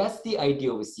 That's the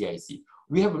idea of CIC.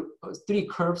 We have three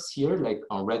curves here, like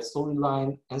on red solid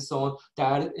line and so on.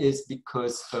 That is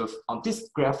because of, this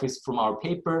graph is from our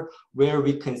paper where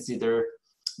we consider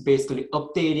basically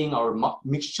updating our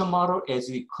mixture model as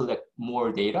we collect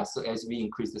more data. So as we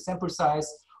increase the sample size,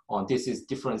 this is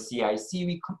different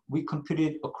CIC we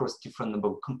computed across different number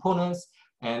of components.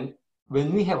 And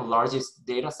when we have largest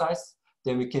data size,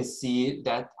 then we can see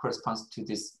that corresponds to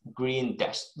this green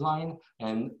dashed line,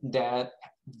 and that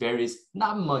varies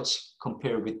not much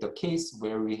compared with the case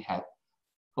where we had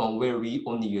where we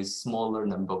only use smaller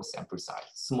number of sample size,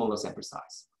 smaller sample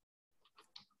size.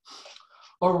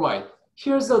 All right,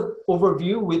 here's an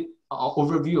overview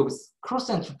of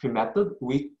cross-entropy method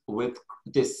with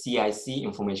this CIC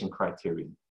information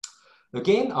criterion.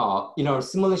 Again, in our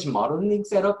simulation modeling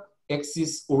setup, X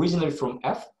is originally from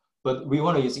F, but we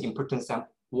want to use importance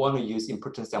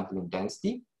sampling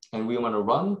density, and we want to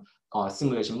run a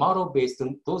simulation model based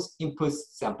on those inputs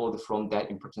sampled from that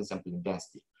importance sampling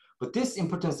density. But this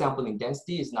importance sampling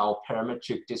density is now a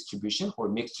parametric distribution or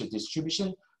mixture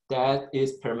distribution that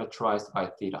is parameterized by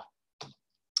theta.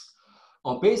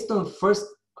 Based on first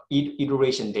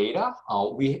iteration data,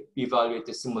 we evaluate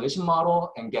the simulation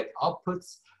model and get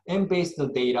outputs. And based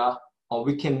on data,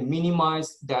 we can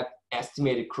minimize that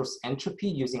estimated cross entropy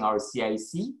using our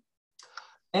CIC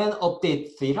and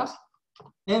update theta.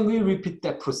 And we repeat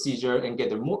that procedure and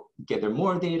gather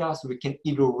more data so we can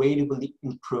iteratively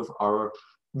improve our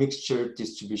mixture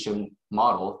distribution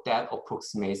model that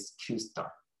approximates Q star.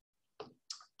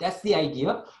 That's the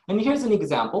idea. And here's an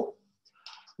example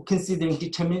considering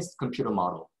deterministic computer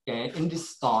model. And in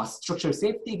this structure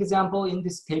safety example in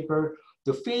this paper,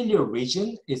 the failure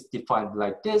region is defined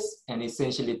like this, and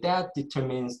essentially that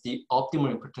determines the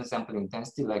optimal importance sampling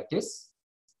density like this.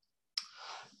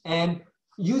 And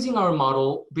using our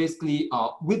model, basically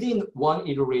within one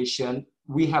iteration,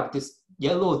 we have this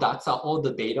yellow dots are all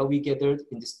the data we gathered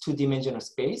in this two-dimensional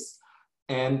space.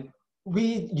 And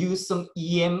we use some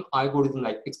EM algorithm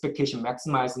like expectation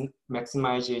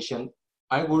maximization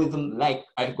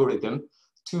algorithm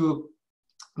to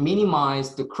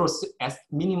minimize the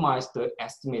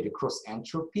estimated cross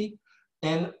entropy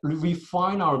and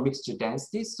refine our mixture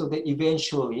density so that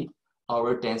eventually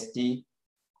our density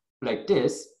like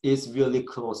this is really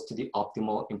close to the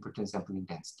optimal importance sampling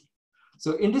density.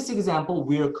 So in this example,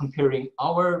 we are comparing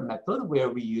our method where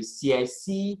we use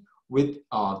CIC with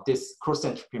this cross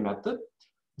entropy method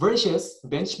versus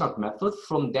benchmark method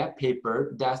from that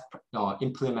paper that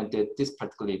implemented this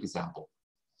particular example.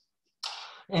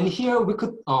 And here we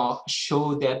could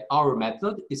show that our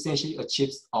method essentially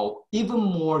achieves even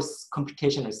more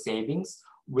computational savings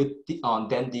with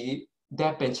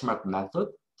that benchmark method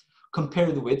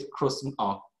compared with crude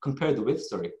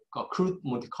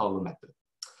Monte Carlo method.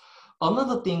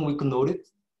 Another thing we could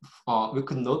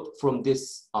note from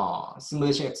this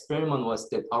simulation experiment was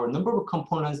that our number of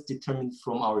components determined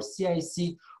from our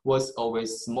CIC was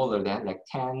always smaller than like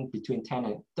 10, between 10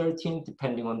 and 13,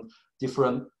 depending on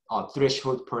different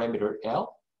threshold parameter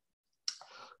L,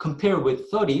 compared with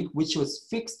 30, which was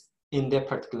fixed in that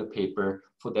particular paper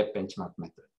for that benchmark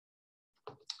method.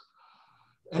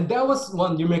 And that was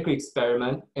one numerical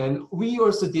experiment. And we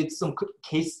also did some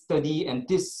case study, and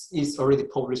this is already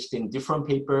published in different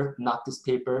paper, not this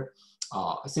paper.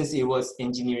 Since it was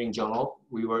engineering journal,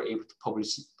 we were able to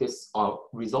publish this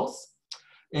results.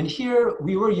 And here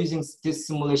we were using this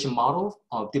simulation model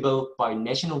developed by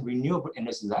National Renewable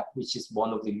Energy Lab, which is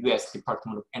one of the US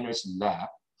Department of Energy lab.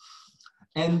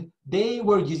 And they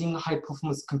were using high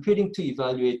performance computing to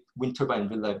evaluate wind turbine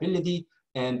reliability,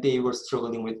 and they were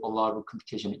struggling with a lot of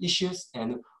computation issues.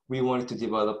 And we wanted to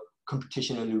develop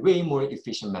computationally way more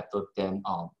efficient method than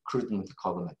crude Monte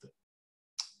Carlo method.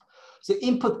 So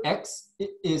input X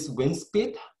is wind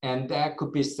speed, and that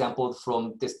could be sampled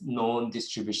from this known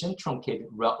distribution, truncated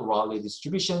Rayleigh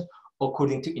distribution,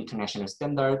 according to international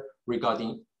standard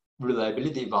regarding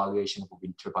reliability evaluation of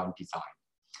wind turbine design.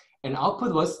 And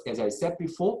output was, as I said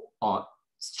before,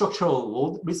 structural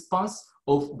load response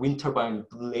of wind turbine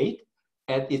blade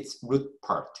at its root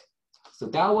part. So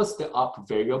that was the output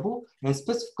variable, and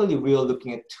specifically we are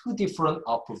looking at two different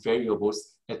output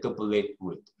variables at the blade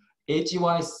root.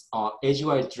 Edgewise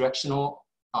directional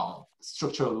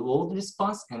structural load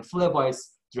response and flatwise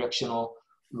directional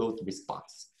load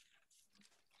response.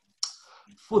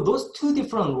 For those two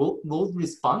different load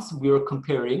response, we are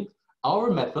comparing our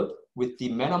method with the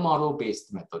meta-model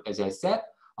based method. As I said,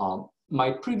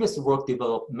 my previous work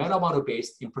developed meta-model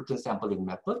based importance sampling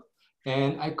method,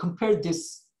 and I compared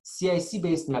this CIC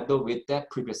based method with that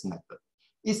previous method.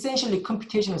 Essentially,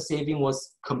 computational saving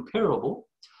was comparable,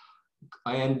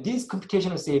 and these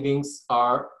computational savings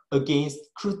are against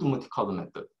crude Monte Carlo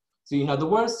method. So in other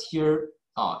words, here,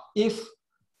 if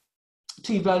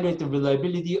to evaluate the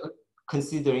reliability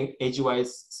considering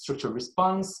edgewise structural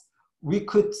response, we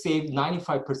could save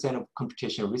 95% of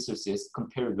computational resources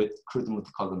compared with crude Monte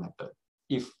Carlo method.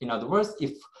 If, in other words,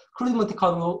 if crude Monte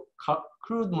Carlo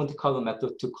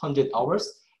method took 100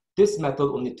 hours, this method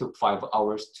only took 5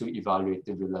 hours to evaluate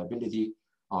the reliability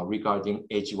regarding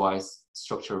edgewise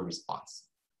structural response.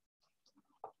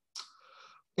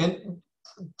 And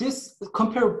this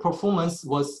compared performance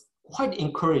was quite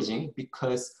encouraging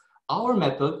because our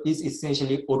method is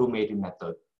essentially automated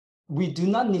method. We do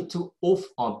not need to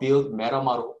build meta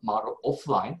model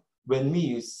offline when we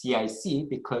use CIC,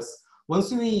 because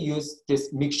once we use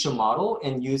this mixture model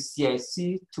and use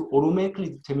CIC to automatically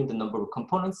determine the number of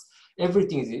components,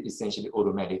 everything is essentially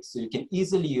automatic. So you can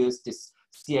easily use this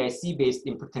CIC-based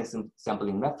impotence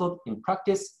sampling method in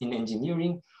practice, in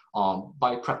engineering,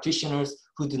 by practitioners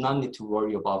who do not need to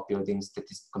worry about building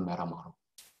statistical meta model.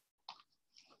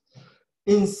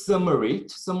 In summary,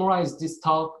 to summarize this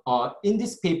talk, in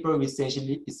this paper, we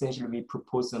essentially we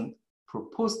proposed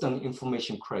an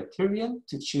information criterion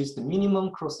to choose the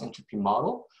minimum cross-entropy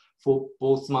model for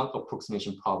Boltzmann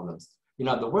approximation problems. In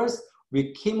other words,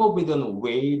 we came up with a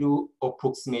way to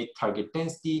approximate target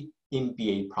density in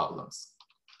BA problems.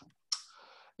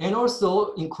 And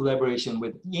also, in collaboration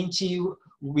with Yen-Chi,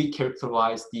 we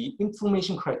characterized the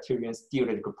information criterion's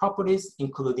theoretical properties,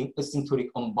 including asymptotic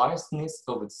unbiasedness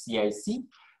of CIC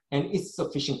and its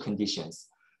sufficient conditions.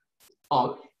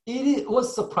 It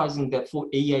was surprising that for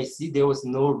AIC, there was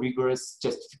no rigorous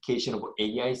justification of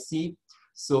AIC.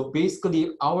 So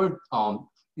basically, our,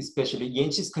 especially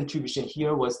Yen-Chi's contribution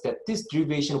here was that this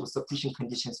derivation of sufficient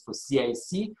conditions for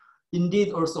CIC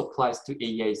indeed also applies to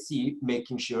AIC,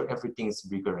 making sure everything is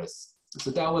rigorous.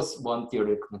 So that was one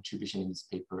theoretical contribution in this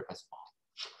paper as well.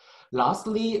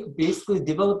 Lastly, basically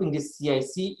developing this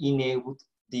CIC enabled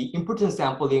the importance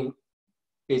sampling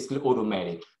basically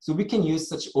automatic. So we can use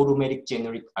such automatic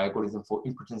generic algorithm for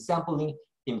importance sampling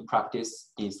in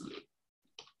practice easily.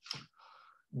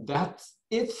 That's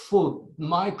it for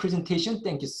my presentation.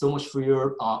 Thank you so much for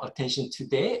your attention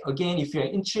today. Again, if you're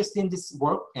interested in this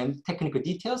work and technical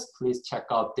details, please check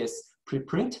out this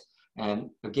preprint. And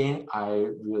again, I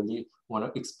really want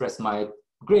to express my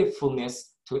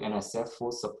gratefulness to NSF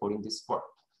for supporting this work.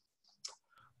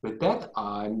 With that,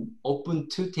 I'm open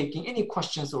to taking any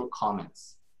questions or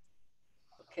comments.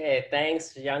 Okay,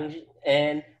 thanks, Youngjun.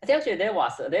 And I think actually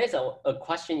there's a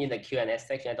question in the Q&A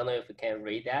section. I don't know if we can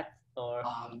read that or.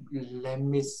 Let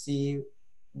me see.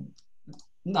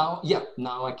 Now, yeah,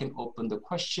 now I can open the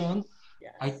question. Yeah,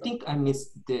 I think I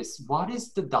missed this. What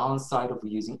is the downside of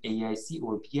using AIC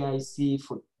or BIC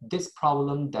for this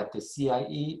problem that the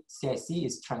CIC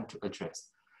is trying to address?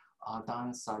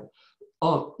 Downside.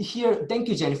 Oh, here, thank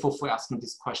you, Jennifer, for asking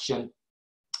this question.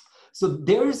 So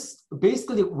there's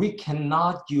basically, we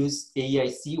cannot use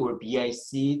AIC or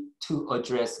BIC to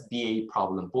address BA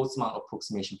problem, Boltzmann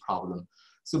approximation problem.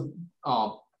 So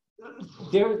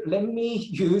let me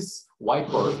use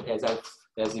whiteboard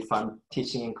as if I'm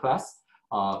teaching in class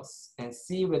and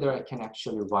see whether I can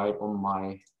actually write on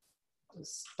my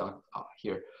stuff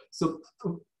here. So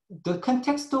the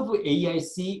context of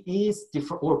AIC is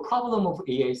different, or problem of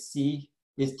AIC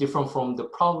is different from the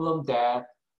problem that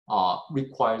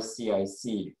requires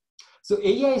CIC. So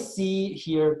AIC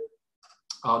here,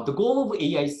 the goal of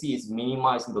AIC is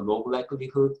minimizing the log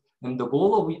likelihood, and the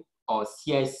goal of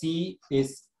CIC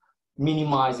is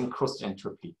minimizing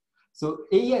cross-entropy. So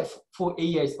for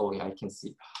AIC, oh yeah, I can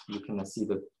see, you cannot see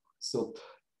the, so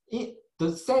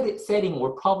the setting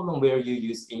or problem where you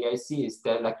use AIC is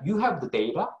that like you have the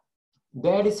data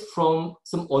that is from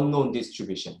some unknown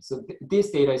distribution. So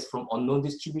this data is from unknown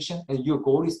distribution, and your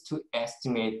goal is to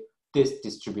estimate this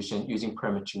distribution using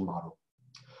parametric model.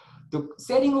 The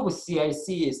setting of a CIC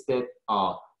is that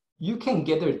you can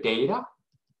gather data,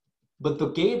 but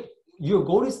your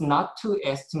goal is not to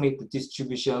estimate the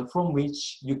distribution from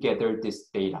which you gather this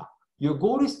data. Your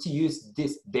goal is to use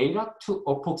this data to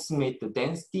approximate the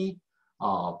density,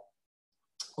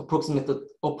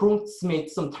 approximate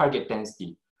some target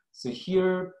density. So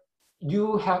here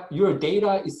you have your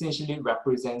data essentially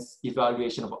represents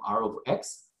evaluation of R of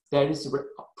X that is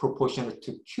proportional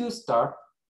to Q star,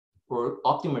 or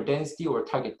optimal density or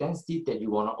target density that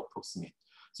you want to approximate.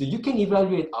 So you can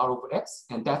evaluate R of X,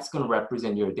 and that's going to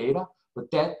represent your data, but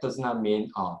that does not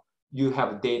mean you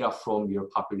have data from your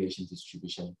population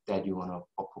distribution that you want to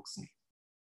approximate.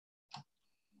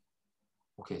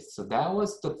 Okay, so that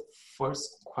was the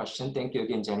first question. Thank you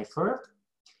again, Jennifer.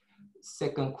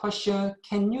 Second question,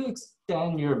 can you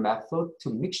extend your method to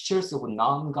mixtures of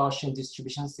non-Gaussian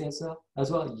distributions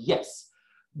as well? Yes,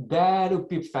 that would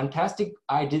be fantastic.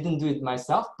 I didn't do it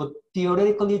myself, but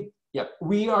theoretically, yeah,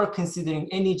 we are considering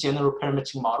any general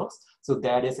parametric models, so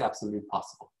that is absolutely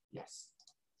possible, yes.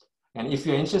 And if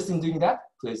you're interested in doing that,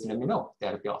 please let me know.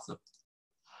 That would be awesome.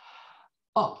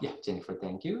 Oh, yeah, Jennifer,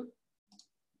 thank you.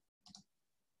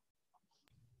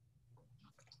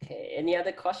 Okay, any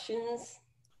other questions?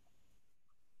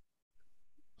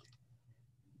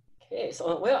 Okay,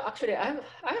 so well, actually, I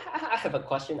have a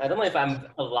question. I don't know if I'm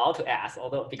allowed to ask,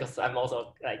 although because I'm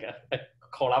also like a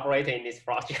collaborator in this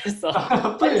project. So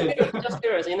just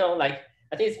curious, you know, like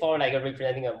I think it's for like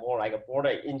representing a more like a broader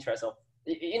interest of,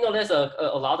 you know, there's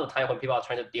a lot of time when people are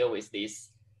trying to deal with this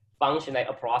function like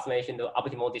approximation to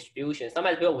optimal distribution.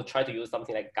 Sometimes people would try to use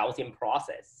something like Gaussian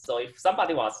process. So if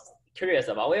somebody was curious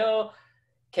about, well,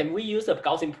 can we use a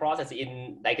Gaussian process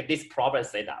in like this problem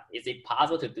setup? Is it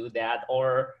possible to do that?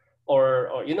 Or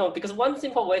you know, because one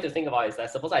simple way to think about it is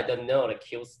that suppose I don't know the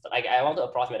Q, like I want to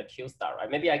approximate a Q star, right?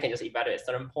 Maybe I can just evaluate a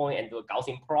certain point and do a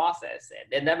Gaussian process.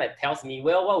 And then that tells me,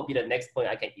 well, what would be the next point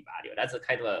I can evaluate? That's a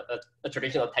kind of a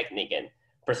traditional technique and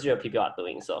procedure people are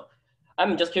doing. So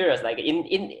I'm just curious, like in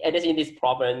these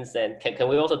problems, and can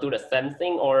we also do the same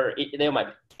thing, or they might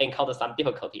encounter some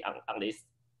difficulty on these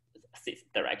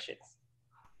directions?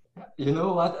 You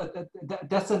know what?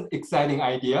 That's an exciting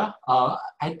idea.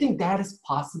 I think that is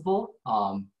possible.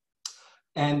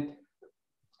 And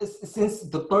since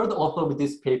the third author with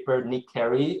this paper, Nick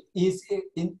Carey, is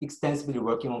extensively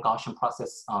working on Gaussian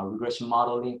process regression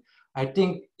modeling, I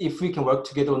think if we can work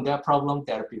together on that problem,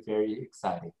 that would be very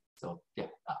exciting. So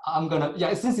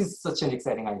yeah, since it's such an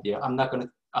exciting idea, I'm not gonna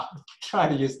try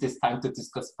to use this time to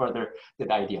discuss further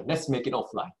that idea. Let's make it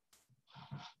offline.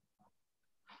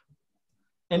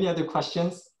 Any other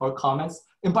questions or comments?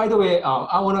 And by the way,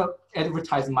 I want to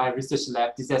advertise my research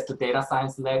lab, Disaster Data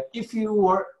Science Lab. If you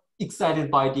were excited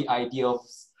by the idea of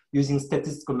using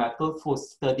statistical method for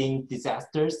studying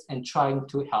disasters and trying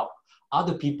to help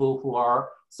other people who are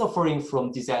suffering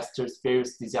from disasters,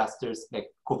 various disasters like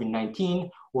COVID-19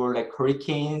 or like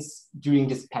hurricanes during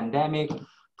this pandemic,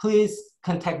 please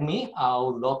contact me. I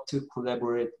would love to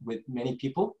collaborate with many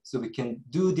people so we can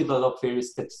develop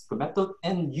various statistical methods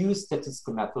and use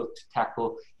statistical methods to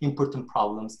tackle important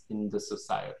problems in the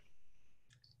society.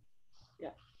 Yeah,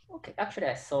 okay, actually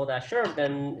I saw that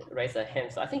Sheridan raised a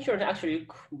hand. So I think Sheridan actually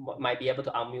might be able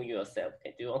to unmute yourself.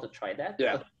 Okay, do you want to try that?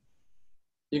 Yeah,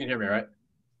 you can hear me, right?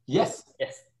 Yes.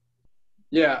 Yes.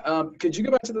 Yeah, could you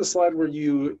go back to the slide where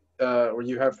you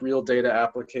have real data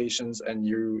applications and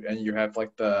you have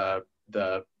like the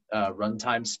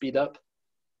runtime speed up?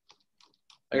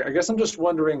 I guess I'm just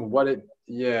wondering what it,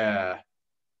 yeah.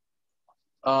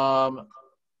 So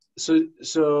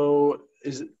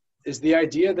is the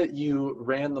idea that you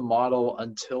ran the model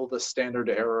until the standard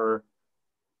error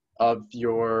of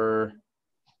your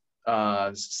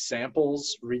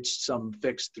samples reached some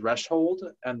fixed threshold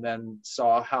and then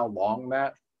saw how long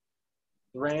that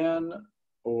ran?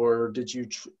 Or do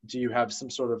you have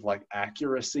some sort of like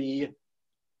accuracy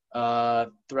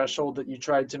threshold that you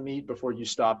tried to meet before you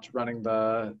stopped running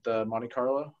the Monte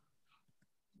Carlo?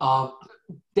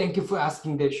 Thank you for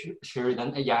asking that,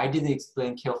 Sheridan. Yeah, I didn't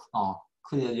explain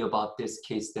clearly about this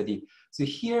case study. So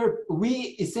here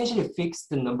we essentially fixed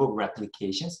the number of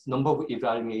replications, number of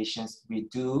evaluations we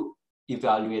do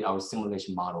evaluate our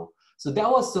simulation model. So that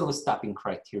was sort of a stopping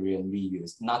criterion we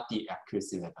used, not the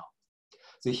accuracy level.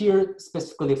 So here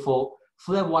specifically for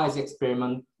flat-wise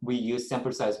experiment, we use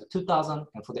sample size of 2,000,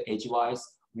 and for the edge-wise,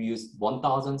 we use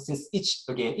 1,000. Since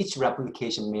each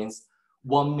replication means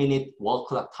 1 minute wall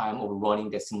clock time of running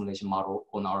the simulation model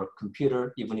on our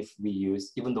computer,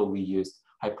 even though we used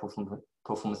high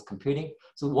performance computing.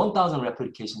 So 1,000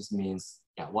 replications means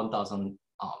 1,000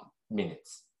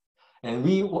 minutes. And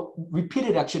we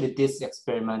repeated actually this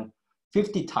experiment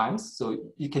 50 times. So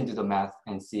you can do the math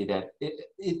and see that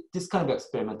this kind of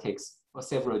experiment takes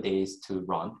several days to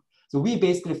run. So we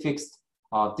basically fixed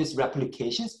these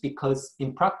replications because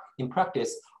in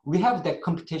practice, we have that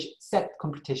set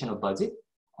computational budget.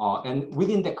 And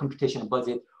within that computational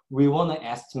budget, we want to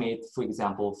estimate, for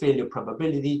example, failure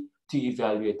probability to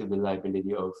evaluate the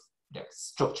reliability of the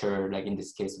structure, like in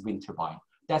this case, wind turbine.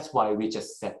 That's why we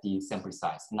just set the sample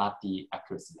size, not the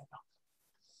accuracy level.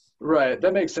 Right,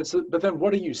 that makes sense. But then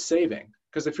what are you saving?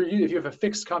 Because if you have a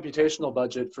fixed computational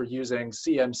budget for using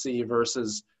CMC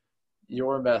versus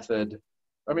your method,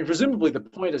 I mean, presumably the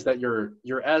point is that your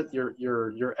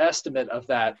estimate of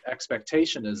that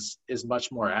expectation is much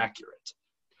more accurate.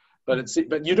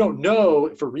 But you don't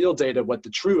know for real data what the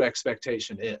true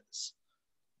expectation is,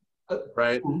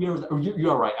 right? You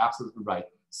are right, absolutely right.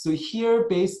 So here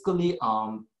basically,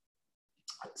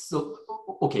 to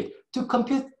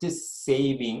compute this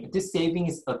saving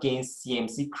is against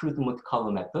CMC crude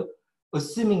multi-color method,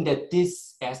 assuming that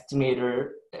this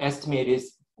estimate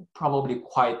is probably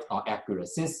quite accurate.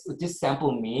 Since this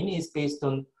sample mean is based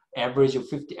on average of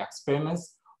 50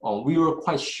 experiments, we were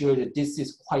quite sure that this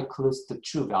is quite close to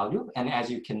true value. And as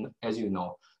you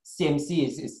know, CMC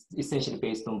is essentially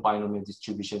based on binomial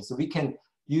distribution. So we can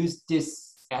use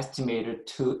this estimator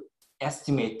to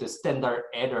estimate the standard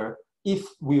error if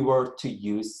we were to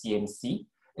use CMC.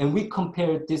 And we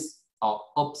compare this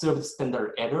observed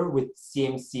standard error with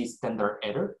CMC standard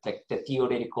error, like the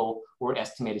theoretical or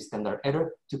estimated standard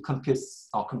error, to compute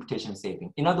computation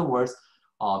saving. In other words,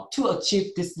 to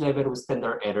achieve this level of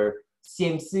standard error,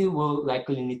 CMC will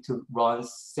likely need to run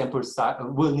sample size,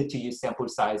 will need to use sample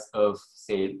size of,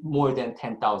 say, more than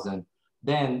 10,000.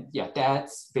 Then, yeah,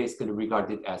 that's basically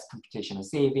regarded as computational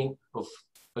saving of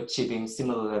achieving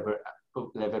similar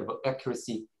level of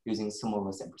accuracy using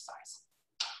smaller sample size.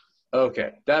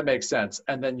 Okay, that makes sense.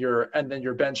 And then your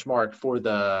benchmark for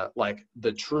the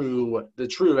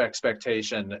true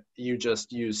expectation, you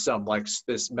just use some like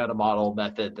this meta model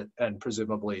method and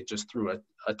presumably just threw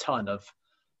a ton of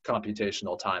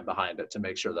computational time behind it to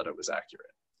make sure that it was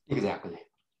accurate. Exactly.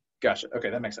 Gotcha.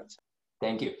 Okay, that makes sense.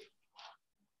 Thank you.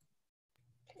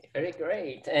 Very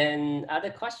great. And other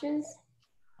questions?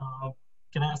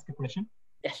 Can I ask a question?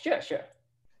 Yeah, sure.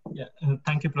 Yeah,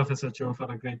 thank you, Professor Choe,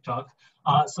 for a great talk.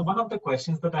 So one of the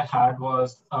questions that I had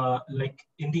was, like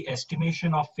in the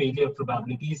estimation of failure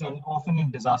probabilities, and often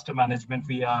in disaster management,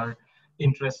 we are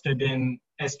interested in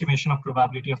estimation of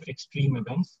probability of extreme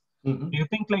events. Mm-hmm. Do you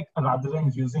think, like, rather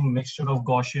than using mixture of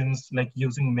Gaussians, like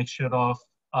using mixture of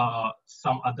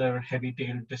some other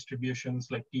heavy-tailed distributions,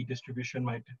 like t-distribution,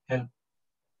 might help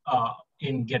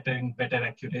in getting better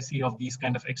accuracy of these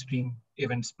kind of extreme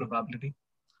events probability?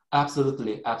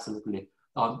 Absolutely. That's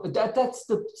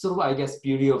the sort of, I guess,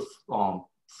 beauty of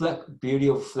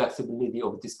flexibility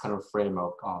of this kind of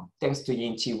framework. Thanks to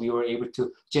Yen-Chi, we were able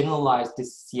to generalize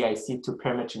this CIC to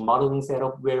parametric modeling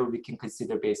setup where we can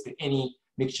consider basically any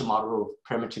mixture model of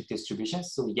parametric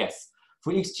distributions. So yes,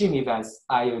 for extreme events,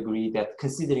 I agree that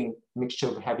considering mixture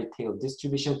of heavy tail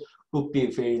distribution would be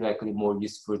very likely more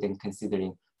useful than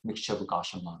considering mixture of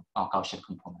Gaussian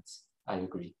components. I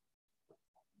agree.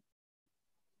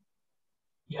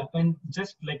 Yeah, and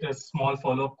just like a small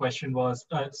follow-up question was,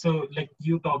 so like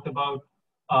you talked about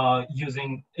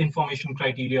using information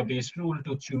criteria-based rule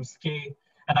to choose K.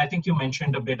 And I think you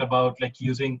mentioned a bit about like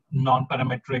using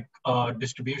non-parametric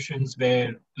distributions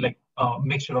where like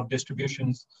mixture of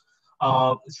distributions.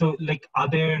 So like are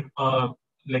there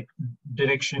like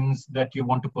directions that you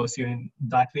want to pursue in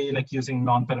that way, like using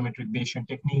non-parametric Bayesian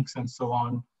techniques and so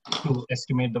on to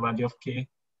estimate the value of K?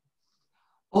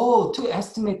 Oh, to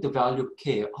estimate the value of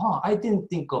K. Oh, I didn't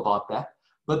think about that.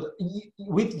 But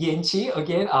with Yen-Chi,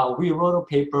 again, we wrote a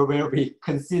paper where we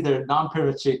consider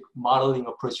non-parametric modeling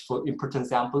approach for importance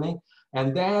sampling.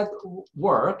 And that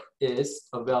work is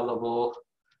available.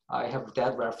 I have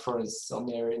that reference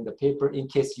somewhere in the paper in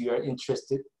case you are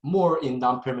interested more in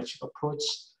non-parametric approach.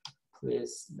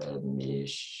 Please let me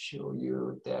show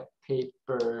you that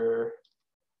paper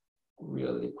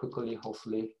really quickly,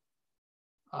 hopefully.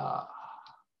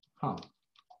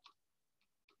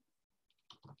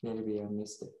 Maybe I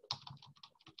missed it.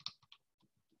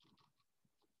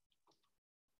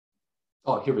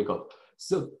 Oh, here we go.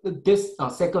 So this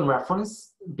second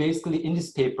reference, basically in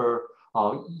this paper,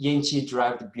 Yen-Chi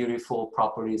derived the beautiful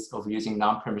properties of using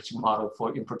non-parametric model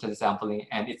for importance sampling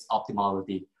and its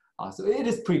optimality. So it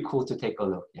is pretty cool to take a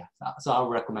look. Yeah, so I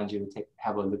would recommend you to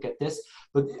have a look at this.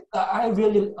 But I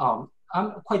really,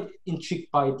 I'm quite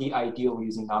intrigued by the idea of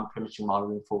using non-parametric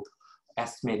modeling for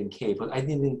estimating K, but I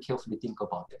didn't carefully think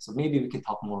about that. So maybe we can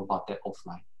talk more about that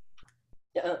offline.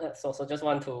 Yeah, so just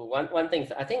one thing.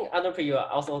 I think you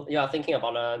are thinking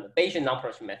about Bayesian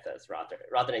non-parametric methods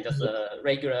rather than just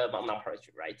regular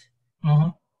non-parametric, right? Mm-hmm.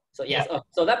 So yes,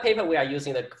 so that paper we are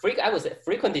using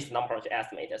frequent distance non-parametric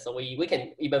estimator. So we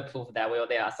can even prove that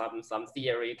there are some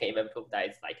theory you can even prove that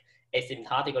it's like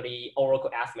asymptotically oracle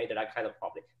estimated that kind of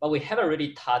problem. But we haven't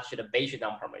really touched the Bayesian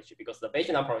non-parametric because the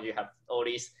Bayesian non-parametric have all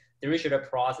these derivative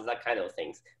process, that kind of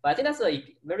things. But I think that's a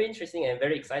very interesting and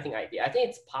very exciting idea. I think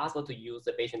it's possible to use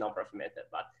the Bayesian non-parametric method,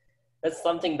 but that's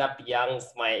something that beyond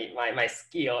my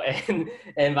skill.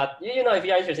 But you know, if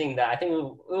you're interested in that, I think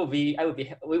we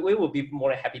will be more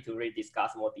than happy to really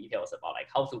discuss more details about like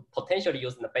how to potentially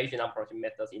use the Bayesian non-parametric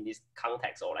methods in this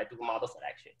context or like do model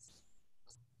selections.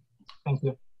 Thank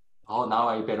you. Oh, now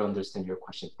I better understand your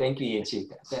question. Thank you, Yen-Chi.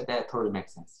 That totally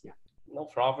makes sense. Yeah. No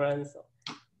problem. So,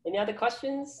 any other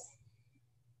questions?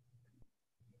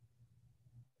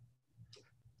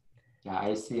 Yeah,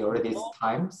 I see already it's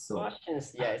time. So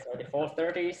questions. Yeah, it's already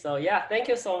 4:30. So yeah, thank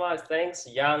you so much. Thanks,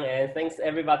 Yang, and thanks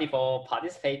everybody for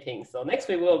participating. So next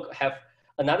we will have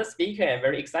another speaker and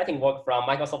very exciting work from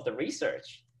Microsoft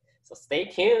Research. So stay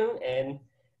tuned and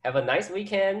have a nice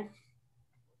weekend.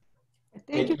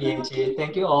 Thank you, Yen-Chi.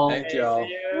 Thank you all. Thank you all.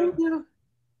 See you. you.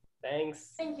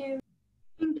 Thanks. Thank you.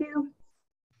 Thank you.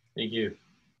 Thank you.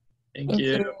 Thank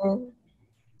you.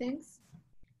 Thanks.